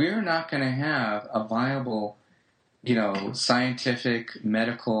we're not going to have a viable, scientific,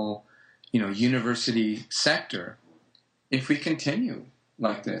 medical, university sector if we continue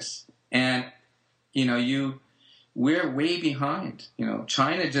like this. And, we're way behind.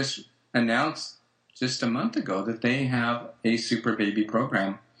 China just announced just a month ago that they have a super baby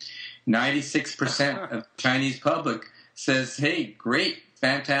program. 96% of the Chinese public says, hey, great,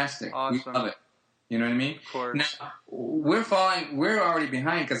 fantastic, awesome. We love it. You know what I mean? Of course. Now, we're already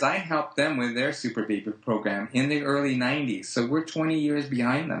behind because I helped them with their super baby program in the early 90s. So we're 20 years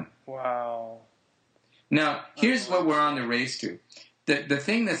behind them. Wow. Now, here's what we're on the race to. The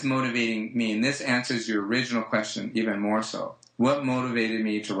thing that's motivating me, and this answers your original question even more so, what motivated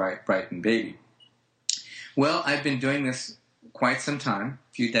me to write Brighton Baby? Well, I've been doing this quite some time,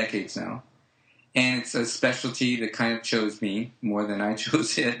 a few decades now, and it's a specialty that kind of chose me more than I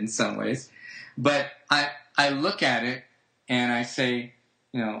chose it in some ways. But I look at it and I say,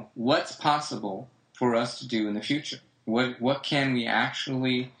 what's possible for us to do in the future? What can we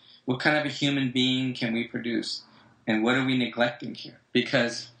actually, what kind of a human being can we produce? And what are we neglecting here?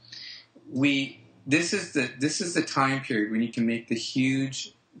 Because this is the time period when you can make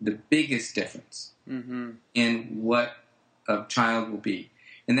the biggest difference in what a child will be.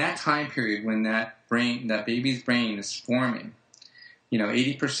 In that time period when that baby's brain is forming,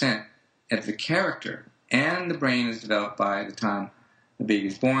 80% of the character and the brain is developed by the time the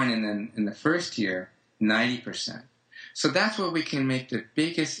baby's born, and then in the first year, 90%. So that's where we can make the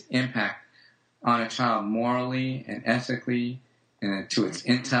biggest impact on a child morally and ethically, and to its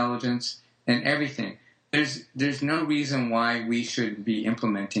intelligence and everything. There's no reason why we should be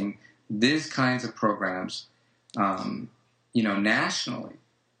implementing these kinds of programs, nationally,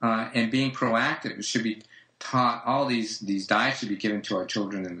 and being proactive. It should be taught. All these diets should be given to our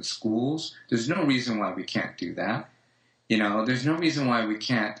children in the schools. There's no reason why we can't do that. There's no reason why we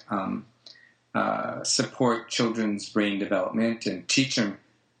can't support children's brain development and teach them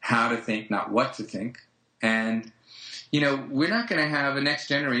how to think, not what to think. And, we're not going to have a next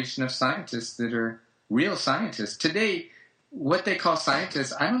generation of scientists that are real scientists. Today, what they call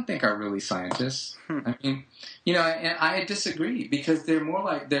scientists, I don't think are really scientists. I mean, and I disagree, because they're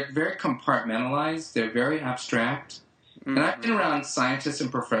very compartmentalized. They're very abstract. And I've been around scientists and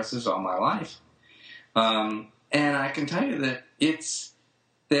professors all my life. And I can tell you that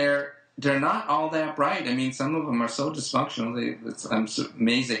they're not all that bright. I mean, some of them are so dysfunctional. I'm so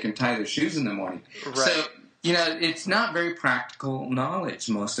amazed they can tie their shoes in the morning. Right. So, it's not very practical knowledge,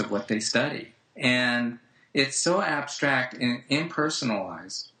 most of what they study. And it's so abstract and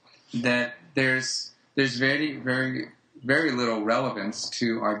impersonalized that there's very, very, very little relevance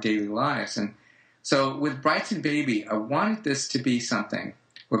to our daily lives. And so with Brighton Baby, I wanted this to be something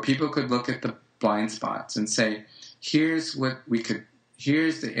where people could look at the blind spots and say, here's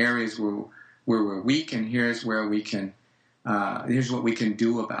the areas where we're weak, and here's what we can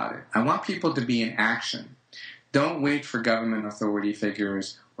do about it. I want people to be in action. Don't wait for government authority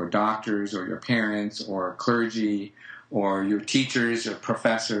figures or doctors or your parents or clergy or your teachers or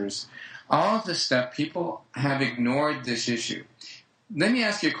professors. All of this stuff, people have ignored this issue. Let me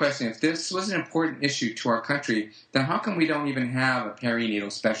ask you a question. If this was an important issue to our country, then how come we don't even have a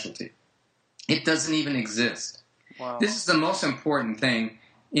perinatal specialty? It doesn't even exist. Wow. This is the most important thing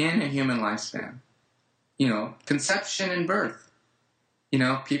in a human lifespan. Conception and birth.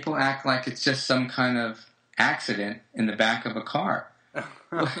 People act like it's just some kind of accident in the back of a car.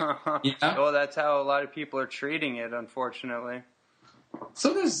 Well, that's how a lot of people are treating it, unfortunately.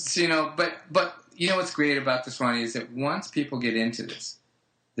 So there's, but what's great about this, Ronnie, is that once people get into this,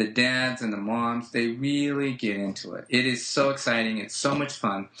 the dads and the moms, they really get into it. It is so exciting. It's so much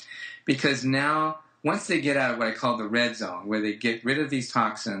fun, because now, once they get out of what I call the red zone, where they get rid of these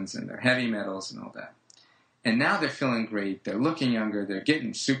toxins and their heavy metals and all that, and now they're feeling great, they're looking younger, they're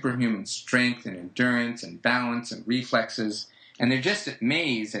getting superhuman strength and endurance and balance and reflexes, and they're just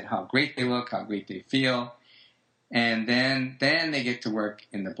amazed at how great they look, how great they feel. And then they get to work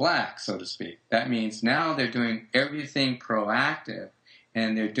in the black, so to speak. That means now they're doing everything proactive,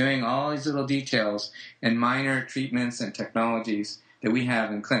 and they're doing all these little details and minor treatments and technologies that we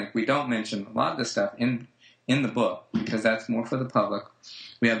have in clinic. We don't mention a lot of this stuff in the book, because that's more for the public.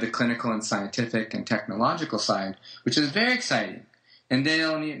 We have the clinical and scientific and technological side, which is very exciting. And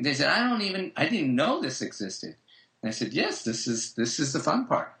they said, I didn't know this existed. And I said, yes, this is the fun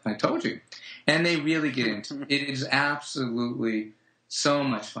part. I told you. And they really get into it. It is absolutely so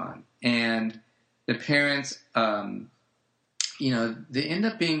much fun. And the parents, they end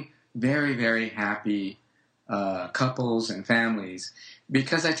up being very, very happy couples and families.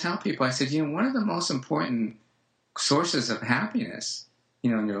 Because I tell people, I said, one of the most important sources of happiness,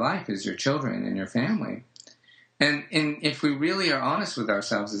 in your life is your children and your family. And if we really are honest with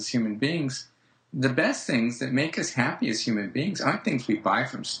ourselves as human beings, the best things that make us happy as human beings aren't things we buy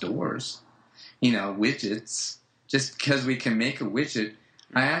from stores, widgets. Just because we can make a widget.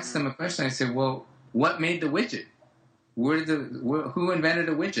 I asked them a question. I said, well, what made the widget? Who invented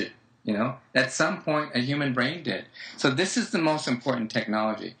a widget? At some point a human brain did. So this is the most important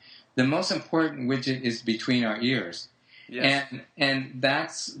technology. The most important widget is between our ears. Yes. And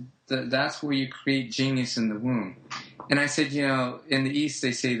that's where you create genius in the womb. And I said, in the East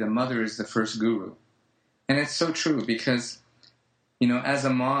they say the mother is the first guru. And it's so true because, as a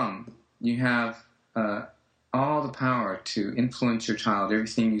mom, you have all the power to influence your child,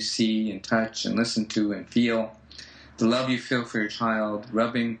 everything you see and touch and listen to and feel, the love you feel for your child,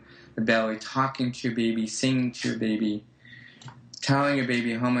 rubbing the belly, talking to your baby, singing to your baby, telling your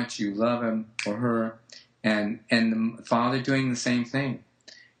baby how much you love him or her, and the father doing the same thing.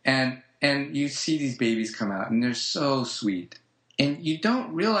 And you see these babies come out, and they're so sweet. And you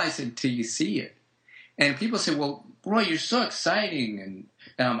don't realize it until you see it. And people say, well, Roy, you're so exciting, and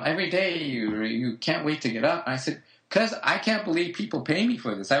every day you can't wait to get up. And I said, because I can't believe people pay me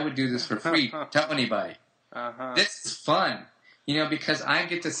for this. I would do this for free. Tell anybody. Uh-huh. This is fun, because I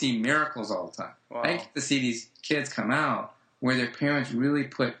get to see miracles all the time. Wow. I get to see these kids come out where their parents really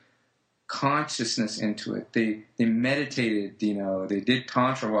put consciousness into it. They meditated, they did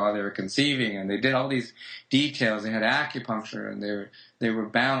tantra while they were conceiving, and they did all these details. They had acupuncture, and they were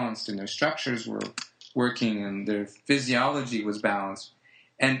balanced, and their structures were working, and their physiology was balanced,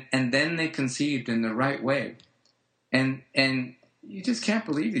 and then they conceived in the right way, and you just can't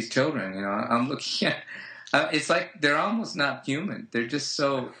believe these children. I'm looking at. It's like they're almost not human. They're just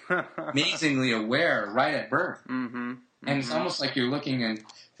so amazingly aware right at birth. Mm-hmm. And it's almost like you're looking into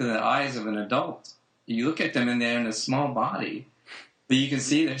the eyes of an adult. You look at them and they're in a small body, but you can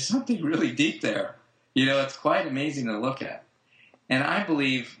see there's something really deep there. It's quite amazing to look at. And I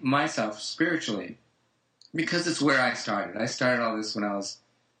believe myself spiritually, because it's where I started. I started all this when I was,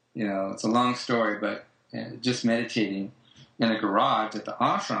 it's a long story, but just meditating in a garage at the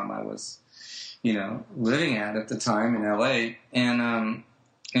ashram I was, living at the time in L.A. And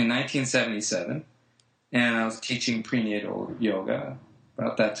in 1977. And I was teaching prenatal yoga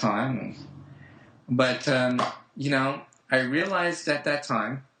about that time. But I realized at that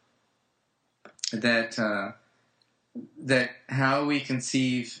time that how we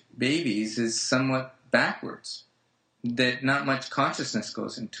conceive babies is somewhat backwards, that not much consciousness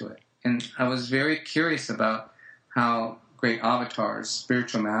goes into it. And I was very curious about how great avatars,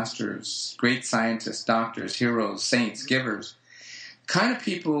 spiritual masters, great scientists, doctors, heroes, saints, givers, kind of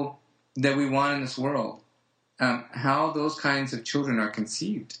people that we want in this world, how those kinds of children are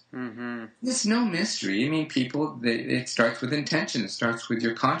conceived. Mm-hmm. It's no mystery. I mean, it starts with intention. It starts with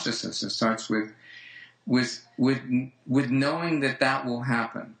your consciousness. It starts with knowing that will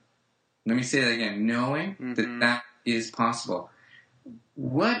happen. Let me say that again. Knowing that is possible.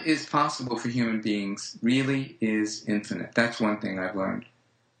 What is possible for human beings really is infinite. That's one thing I've learned.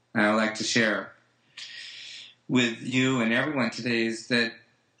 And I would like to share with you and everyone today is that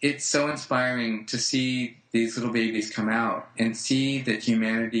it's so inspiring to see these little babies come out and see that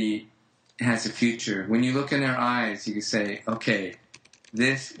humanity has a future. When you look in their eyes, you can say, okay,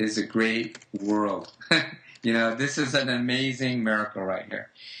 this is a great world. This is an amazing miracle right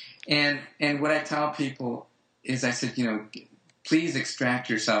here. And what I tell people is I said, please extract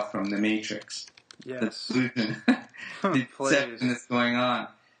yourself from the matrix. Yes. The delusion, the deception that's going on.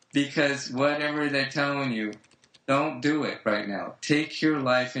 Because whatever they're telling you, don't do it right now. Take your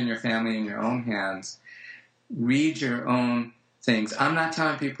life and your family in your own hands. Read your own things. I'm not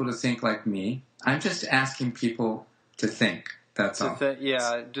telling people to think like me. I'm just asking people to think. That's all.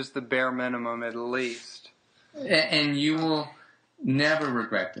 Just the bare minimum at least. And you will never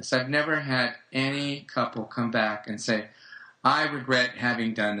regret this. I've never had any couple come back and say, I regret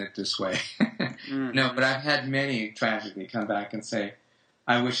having done it this way. Mm-hmm. No, but I've had many tragically come back and say,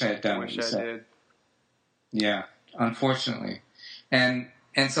 I wish I had done it this way. Did. Yeah, unfortunately. And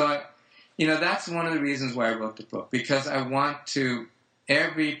so, that's one of the reasons why I wrote the book, because I want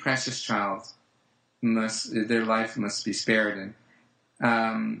every precious child their life must be spared.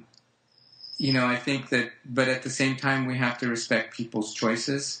 And, I think that, but at the same time, we have to respect people's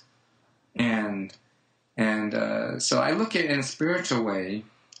choices and And so I look at it in a spiritual way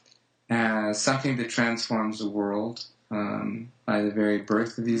as something that transforms the world by the very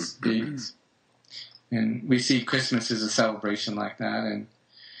birth of these babies. And we see Christmas as a celebration like that, and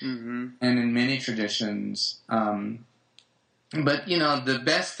and in many traditions. But, the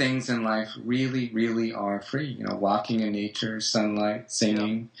best things in life really, really are free. Walking in nature, sunlight,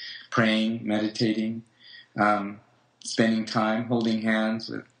 singing, praying, meditating, spending time holding hands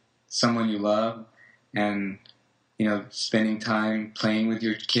with someone you love, and, spending time playing with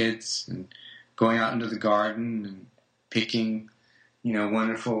your kids and going out into the garden and picking,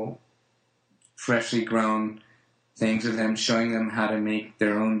 wonderful, freshly grown things with them, showing them how to make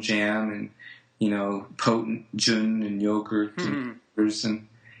their own jam and, potent jun and yogurt and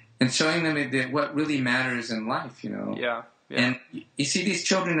showing them that what really matters in life, Yeah. And you see, these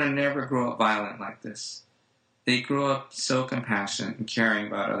children are never grow up violent like this. They grow up so compassionate and caring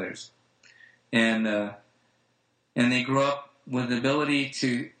about others. And they grow up with the ability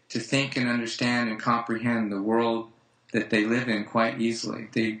to think and understand and comprehend the world that they live in quite easily.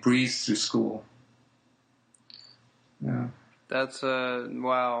 They breeze through school. Yeah. That's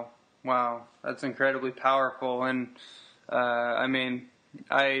wow. That's incredibly powerful, and I mean,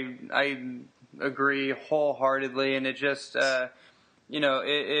 I agree wholeheartedly, and it just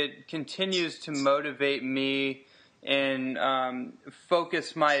it continues to motivate me and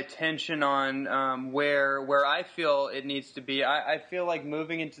focus my attention on where I feel it needs to be. I feel like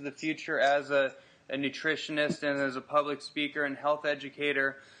moving into the future as a nutritionist and as a public speaker and health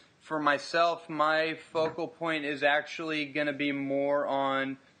educator. For myself, my focal point is actually going to be more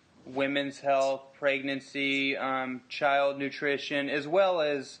on women's health, pregnancy, child nutrition, as well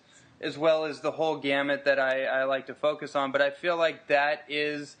as the whole gamut that I like to focus on. But I feel like that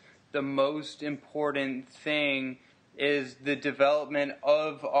is the most important thing, is the development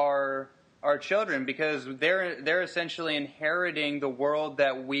of our children, because they're essentially inheriting the world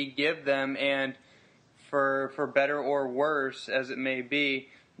that we give them, and for better or worse as it may be,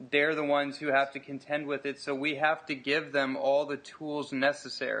 they're the ones who have to contend with it, so we have to give them all the tools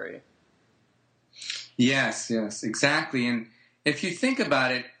necessary. Yes, exactly. And if you think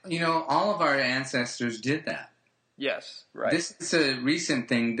about it, all of our ancestors did that. Yes, right. This is a recent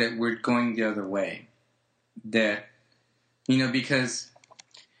thing that we're going the other way. That, because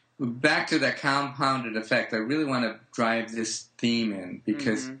back to that compounded effect, I really want to drive this theme in,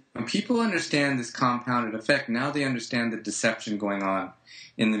 because when people understand this compounded effect, now they understand the deception going on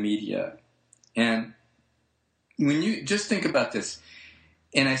in the media. And when you just think about this,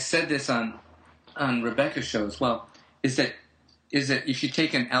 and I said this on Rebecca's show as well, is that if you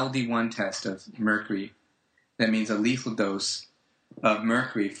take an LD1 test of mercury, that means a lethal dose of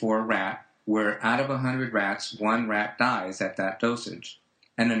mercury for a rat, where out of 100 rats, one rat dies at that dosage,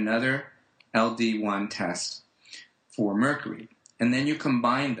 and another LD1 test for mercury, and then you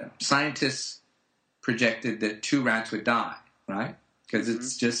combine them. Scientists projected that 2 rats would die, right? Because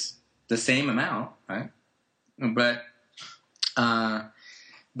it's just the same amount, right? But no,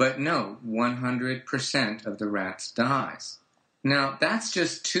 100% of the rats dies. Now, that's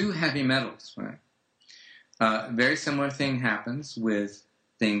just 2 heavy metals, right? Very similar thing happens with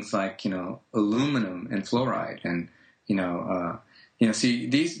things like, aluminum and fluoride, and, see,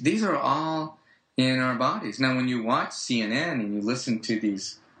 these are all in our bodies. Now, when you watch CNN and you listen to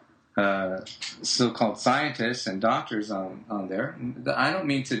these so-called scientists and doctors on there, I don't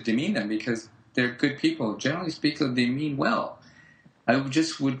mean to demean them, because they're good people. Generally speaking, they mean well. I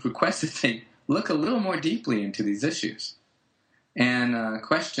just would request that they look a little more deeply into these issues and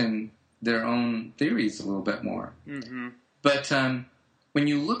question their own theories a little bit more. But when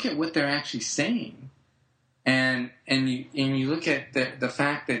you look at what they're actually saying, and you look at the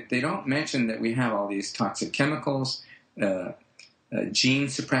fact that they don't mention that we have all these toxic chemicals,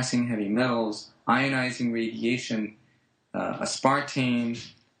 gene-suppressing heavy metals, ionizing radiation, aspartame.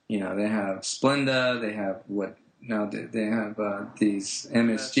 They have Splenda. They have they have these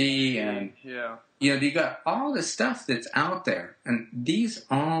MSG, and you got all the stuff that's out there, and these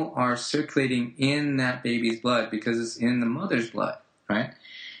all are circulating in that baby's blood because it's in the mother's blood, right?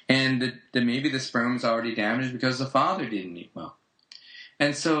 And maybe the sperm's already damaged because the father didn't eat well.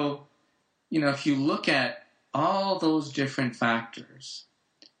 And so, if you look at all those different factors,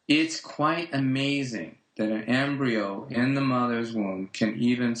 it's quite amazing that an embryo in the mother's womb can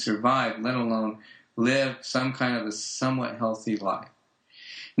even survive, let alone live some kind of a somewhat healthy life.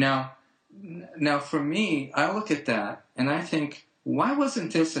 Now for me, I look at that and I think, why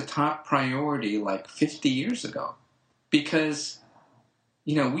wasn't this a top priority like 50 years ago? Because,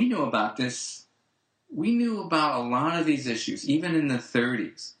 we knew about this we knew about a lot of these issues, even in the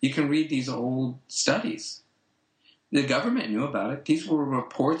 30s. You can read these old studies. The government knew about it. These were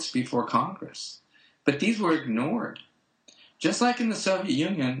reports before Congress. But these were ignored. Just like in the Soviet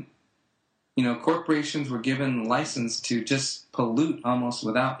Union, corporations were given license to just pollute almost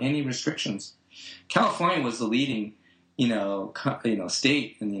without any restrictions. California was the leading,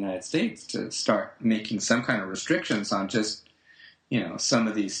 state in the United States to start making some kind of restrictions on just, some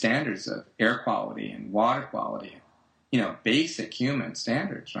of these standards of air quality and water quality, basic human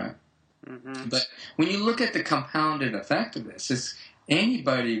standards, right? Mm-hmm. But when you look at the compounded effect of this,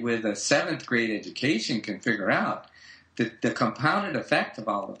 anybody with a 7th grade education can figure out that the compounded effect of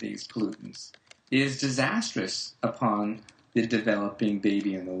all of these pollutants is disastrous upon the developing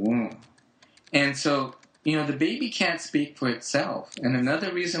baby in the womb. And so, the baby can't speak for itself. And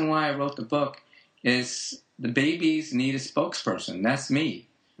another reason why I wrote the book is the babies need a spokesperson. That's me.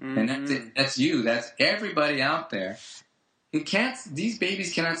 Mm-hmm. And that's it. That's you. That's everybody out there. These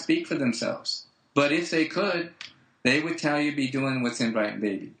babies cannot speak for themselves. But if they could, they would tell you be doing what's in Brighton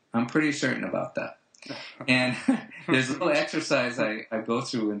Baby. I'm pretty certain about that. And there's a little exercise I go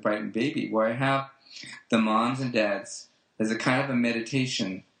through in Brighton Baby where I have the moms and dads as a kind of a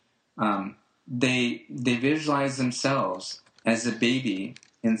meditation. They visualize themselves as a baby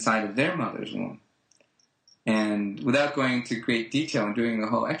inside of their mother's womb. And without going into great detail and doing the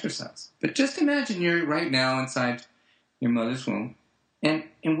whole exercise. But just imagine you're right now inside your mother's womb. And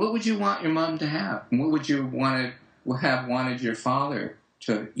what would you want your mom to have? And what would you have wanted your father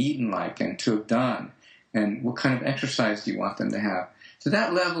to have eaten like and to have done? And what kind of exercise do you want them to have? So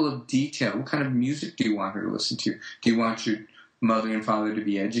that level of detail, what kind of music do you want her to listen to? Do you want your mother and father to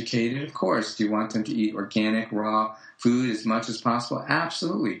be educated? Of course. Do you want them to eat organic, raw food as much as possible?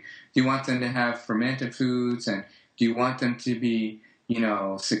 Absolutely. Do you want them to have fermented foods? And do you want them to be,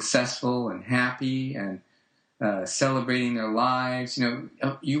 successful and happy and celebrating their lives?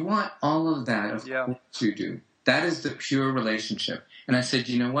 You want all of that, of course you do. That is the pure relationship. And I said,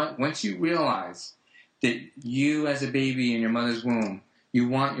 you know what? Once you realize that you as a baby in your mother's womb, you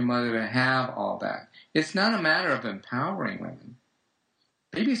want your mother to have all that. It's not a matter of empowering women.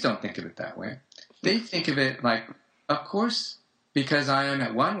 Babies don't think of it that way. They think of it like, of course, because I am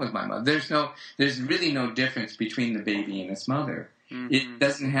at one with my mother. There's really no difference between the baby and its mother. Mm-hmm. It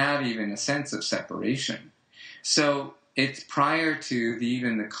doesn't have even a sense of separation. So it's prior to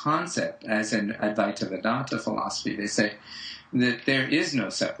even the concept, as in Advaita Vedanta philosophy, they say that there is no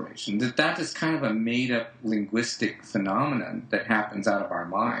separation, that is kind of a made-up linguistic phenomenon that happens out of our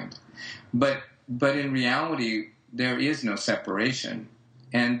mind. But in reality, there is no separation.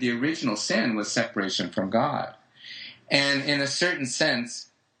 And the original sin was separation from God. And in a certain sense,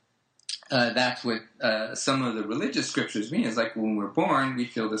 that's what some of the religious scriptures mean. It's like when we're born, we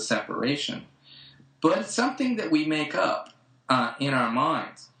feel the separation. But it's something that we make up in our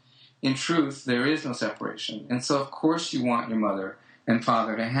minds. In truth, there is no separation. And so, of course, you want your mother and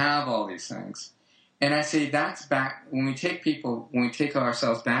father to have all these things. And I say that's back, when we take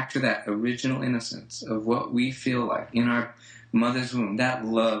ourselves back to that original innocence of what we feel like in our mother's womb, that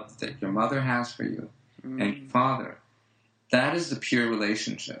love that your mother has for you and your father, that is the pure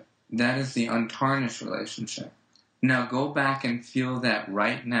relationship. That is the untarnished relationship. Now go back and feel that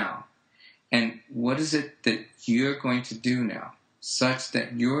right now. And what is it that you're going to do now such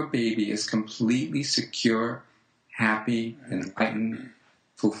that your baby is completely secure, happy, enlightened,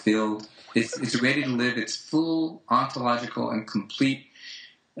 fulfilled? It's ready to live its full ontological and complete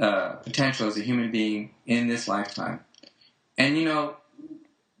potential as a human being in this lifetime. And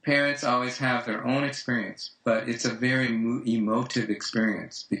parents always have their own experience, but it's a very emotive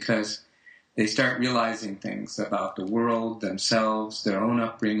experience because they start realizing things about the world, themselves, their own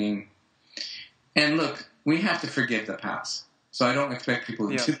upbringing. And look, we have to forgive the past. So I don't expect people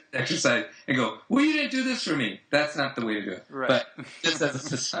to do the exercise and go, well, you didn't do this for me. That's not the way to do it. Right. But just as a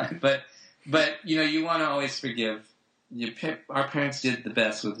society. But you want to always forgive. Our parents did the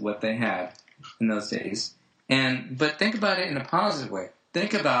best with what they had in those days. But think about it in a positive way.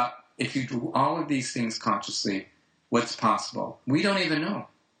 Think about if you do all of these things consciously, what's possible. We don't even know.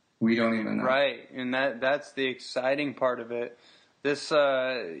 Right, and that's the exciting part of it. This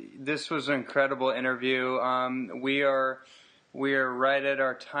was an incredible interview. We are right at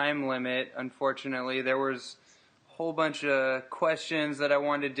our time limit. Unfortunately, there was a whole bunch of questions that I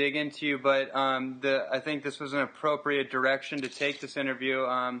wanted to dig into, but I think this was an appropriate direction to take this interview.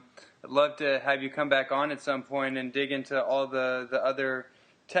 I'd love to have you come back on at some point and dig into all the other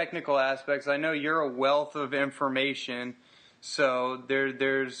technical aspects. I know you're a wealth of information, so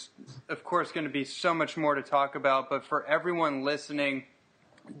there's of course going to be so much more to talk about. But for everyone listening,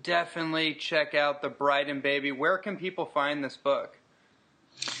 Definitely check out The Brighton Baby. Where can people find this book?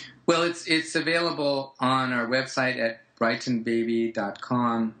 Well, it's available on our website at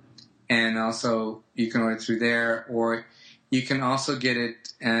brightonbaby.com, and also you can order through there, or you can also get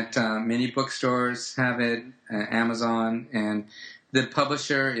it at many bookstores, have it, Amazon, and the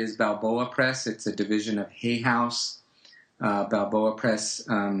publisher is Balboa Press. It's a division of Hay House. Balboa Press,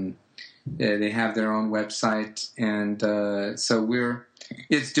 they have their own website, and so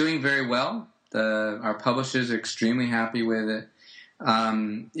it's doing very well. Our publishers are extremely happy with it.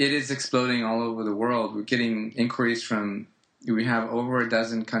 It is exploding all over the world. We're getting inquiries we have over a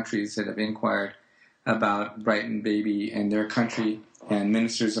dozen countries that have inquired about Brighton Baby and their country, and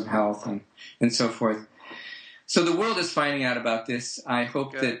ministers of health and so forth. So the world is finding out about this. I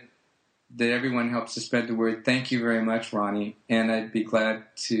hope that everyone helps to spread the word. Thank you very much, Ronnie, and I'd be honored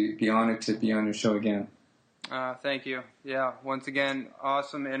to be on your show again. Thank you. Yeah, once again,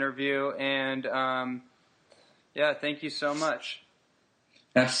 awesome interview, and thank you so much.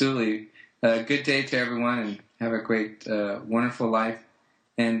 Absolutely. Good day to everyone, and have a great, wonderful life,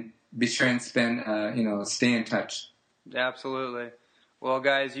 and be sure and stay in touch. Absolutely. Well,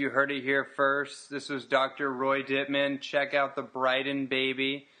 guys, you heard it here first. This was Dr. Roy Dittman. Check out The Brighton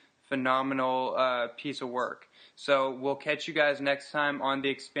Baby. Phenomenal piece of work. So we'll catch you guys next time on the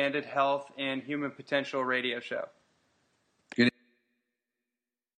Expanded Health and Human Potential radio show.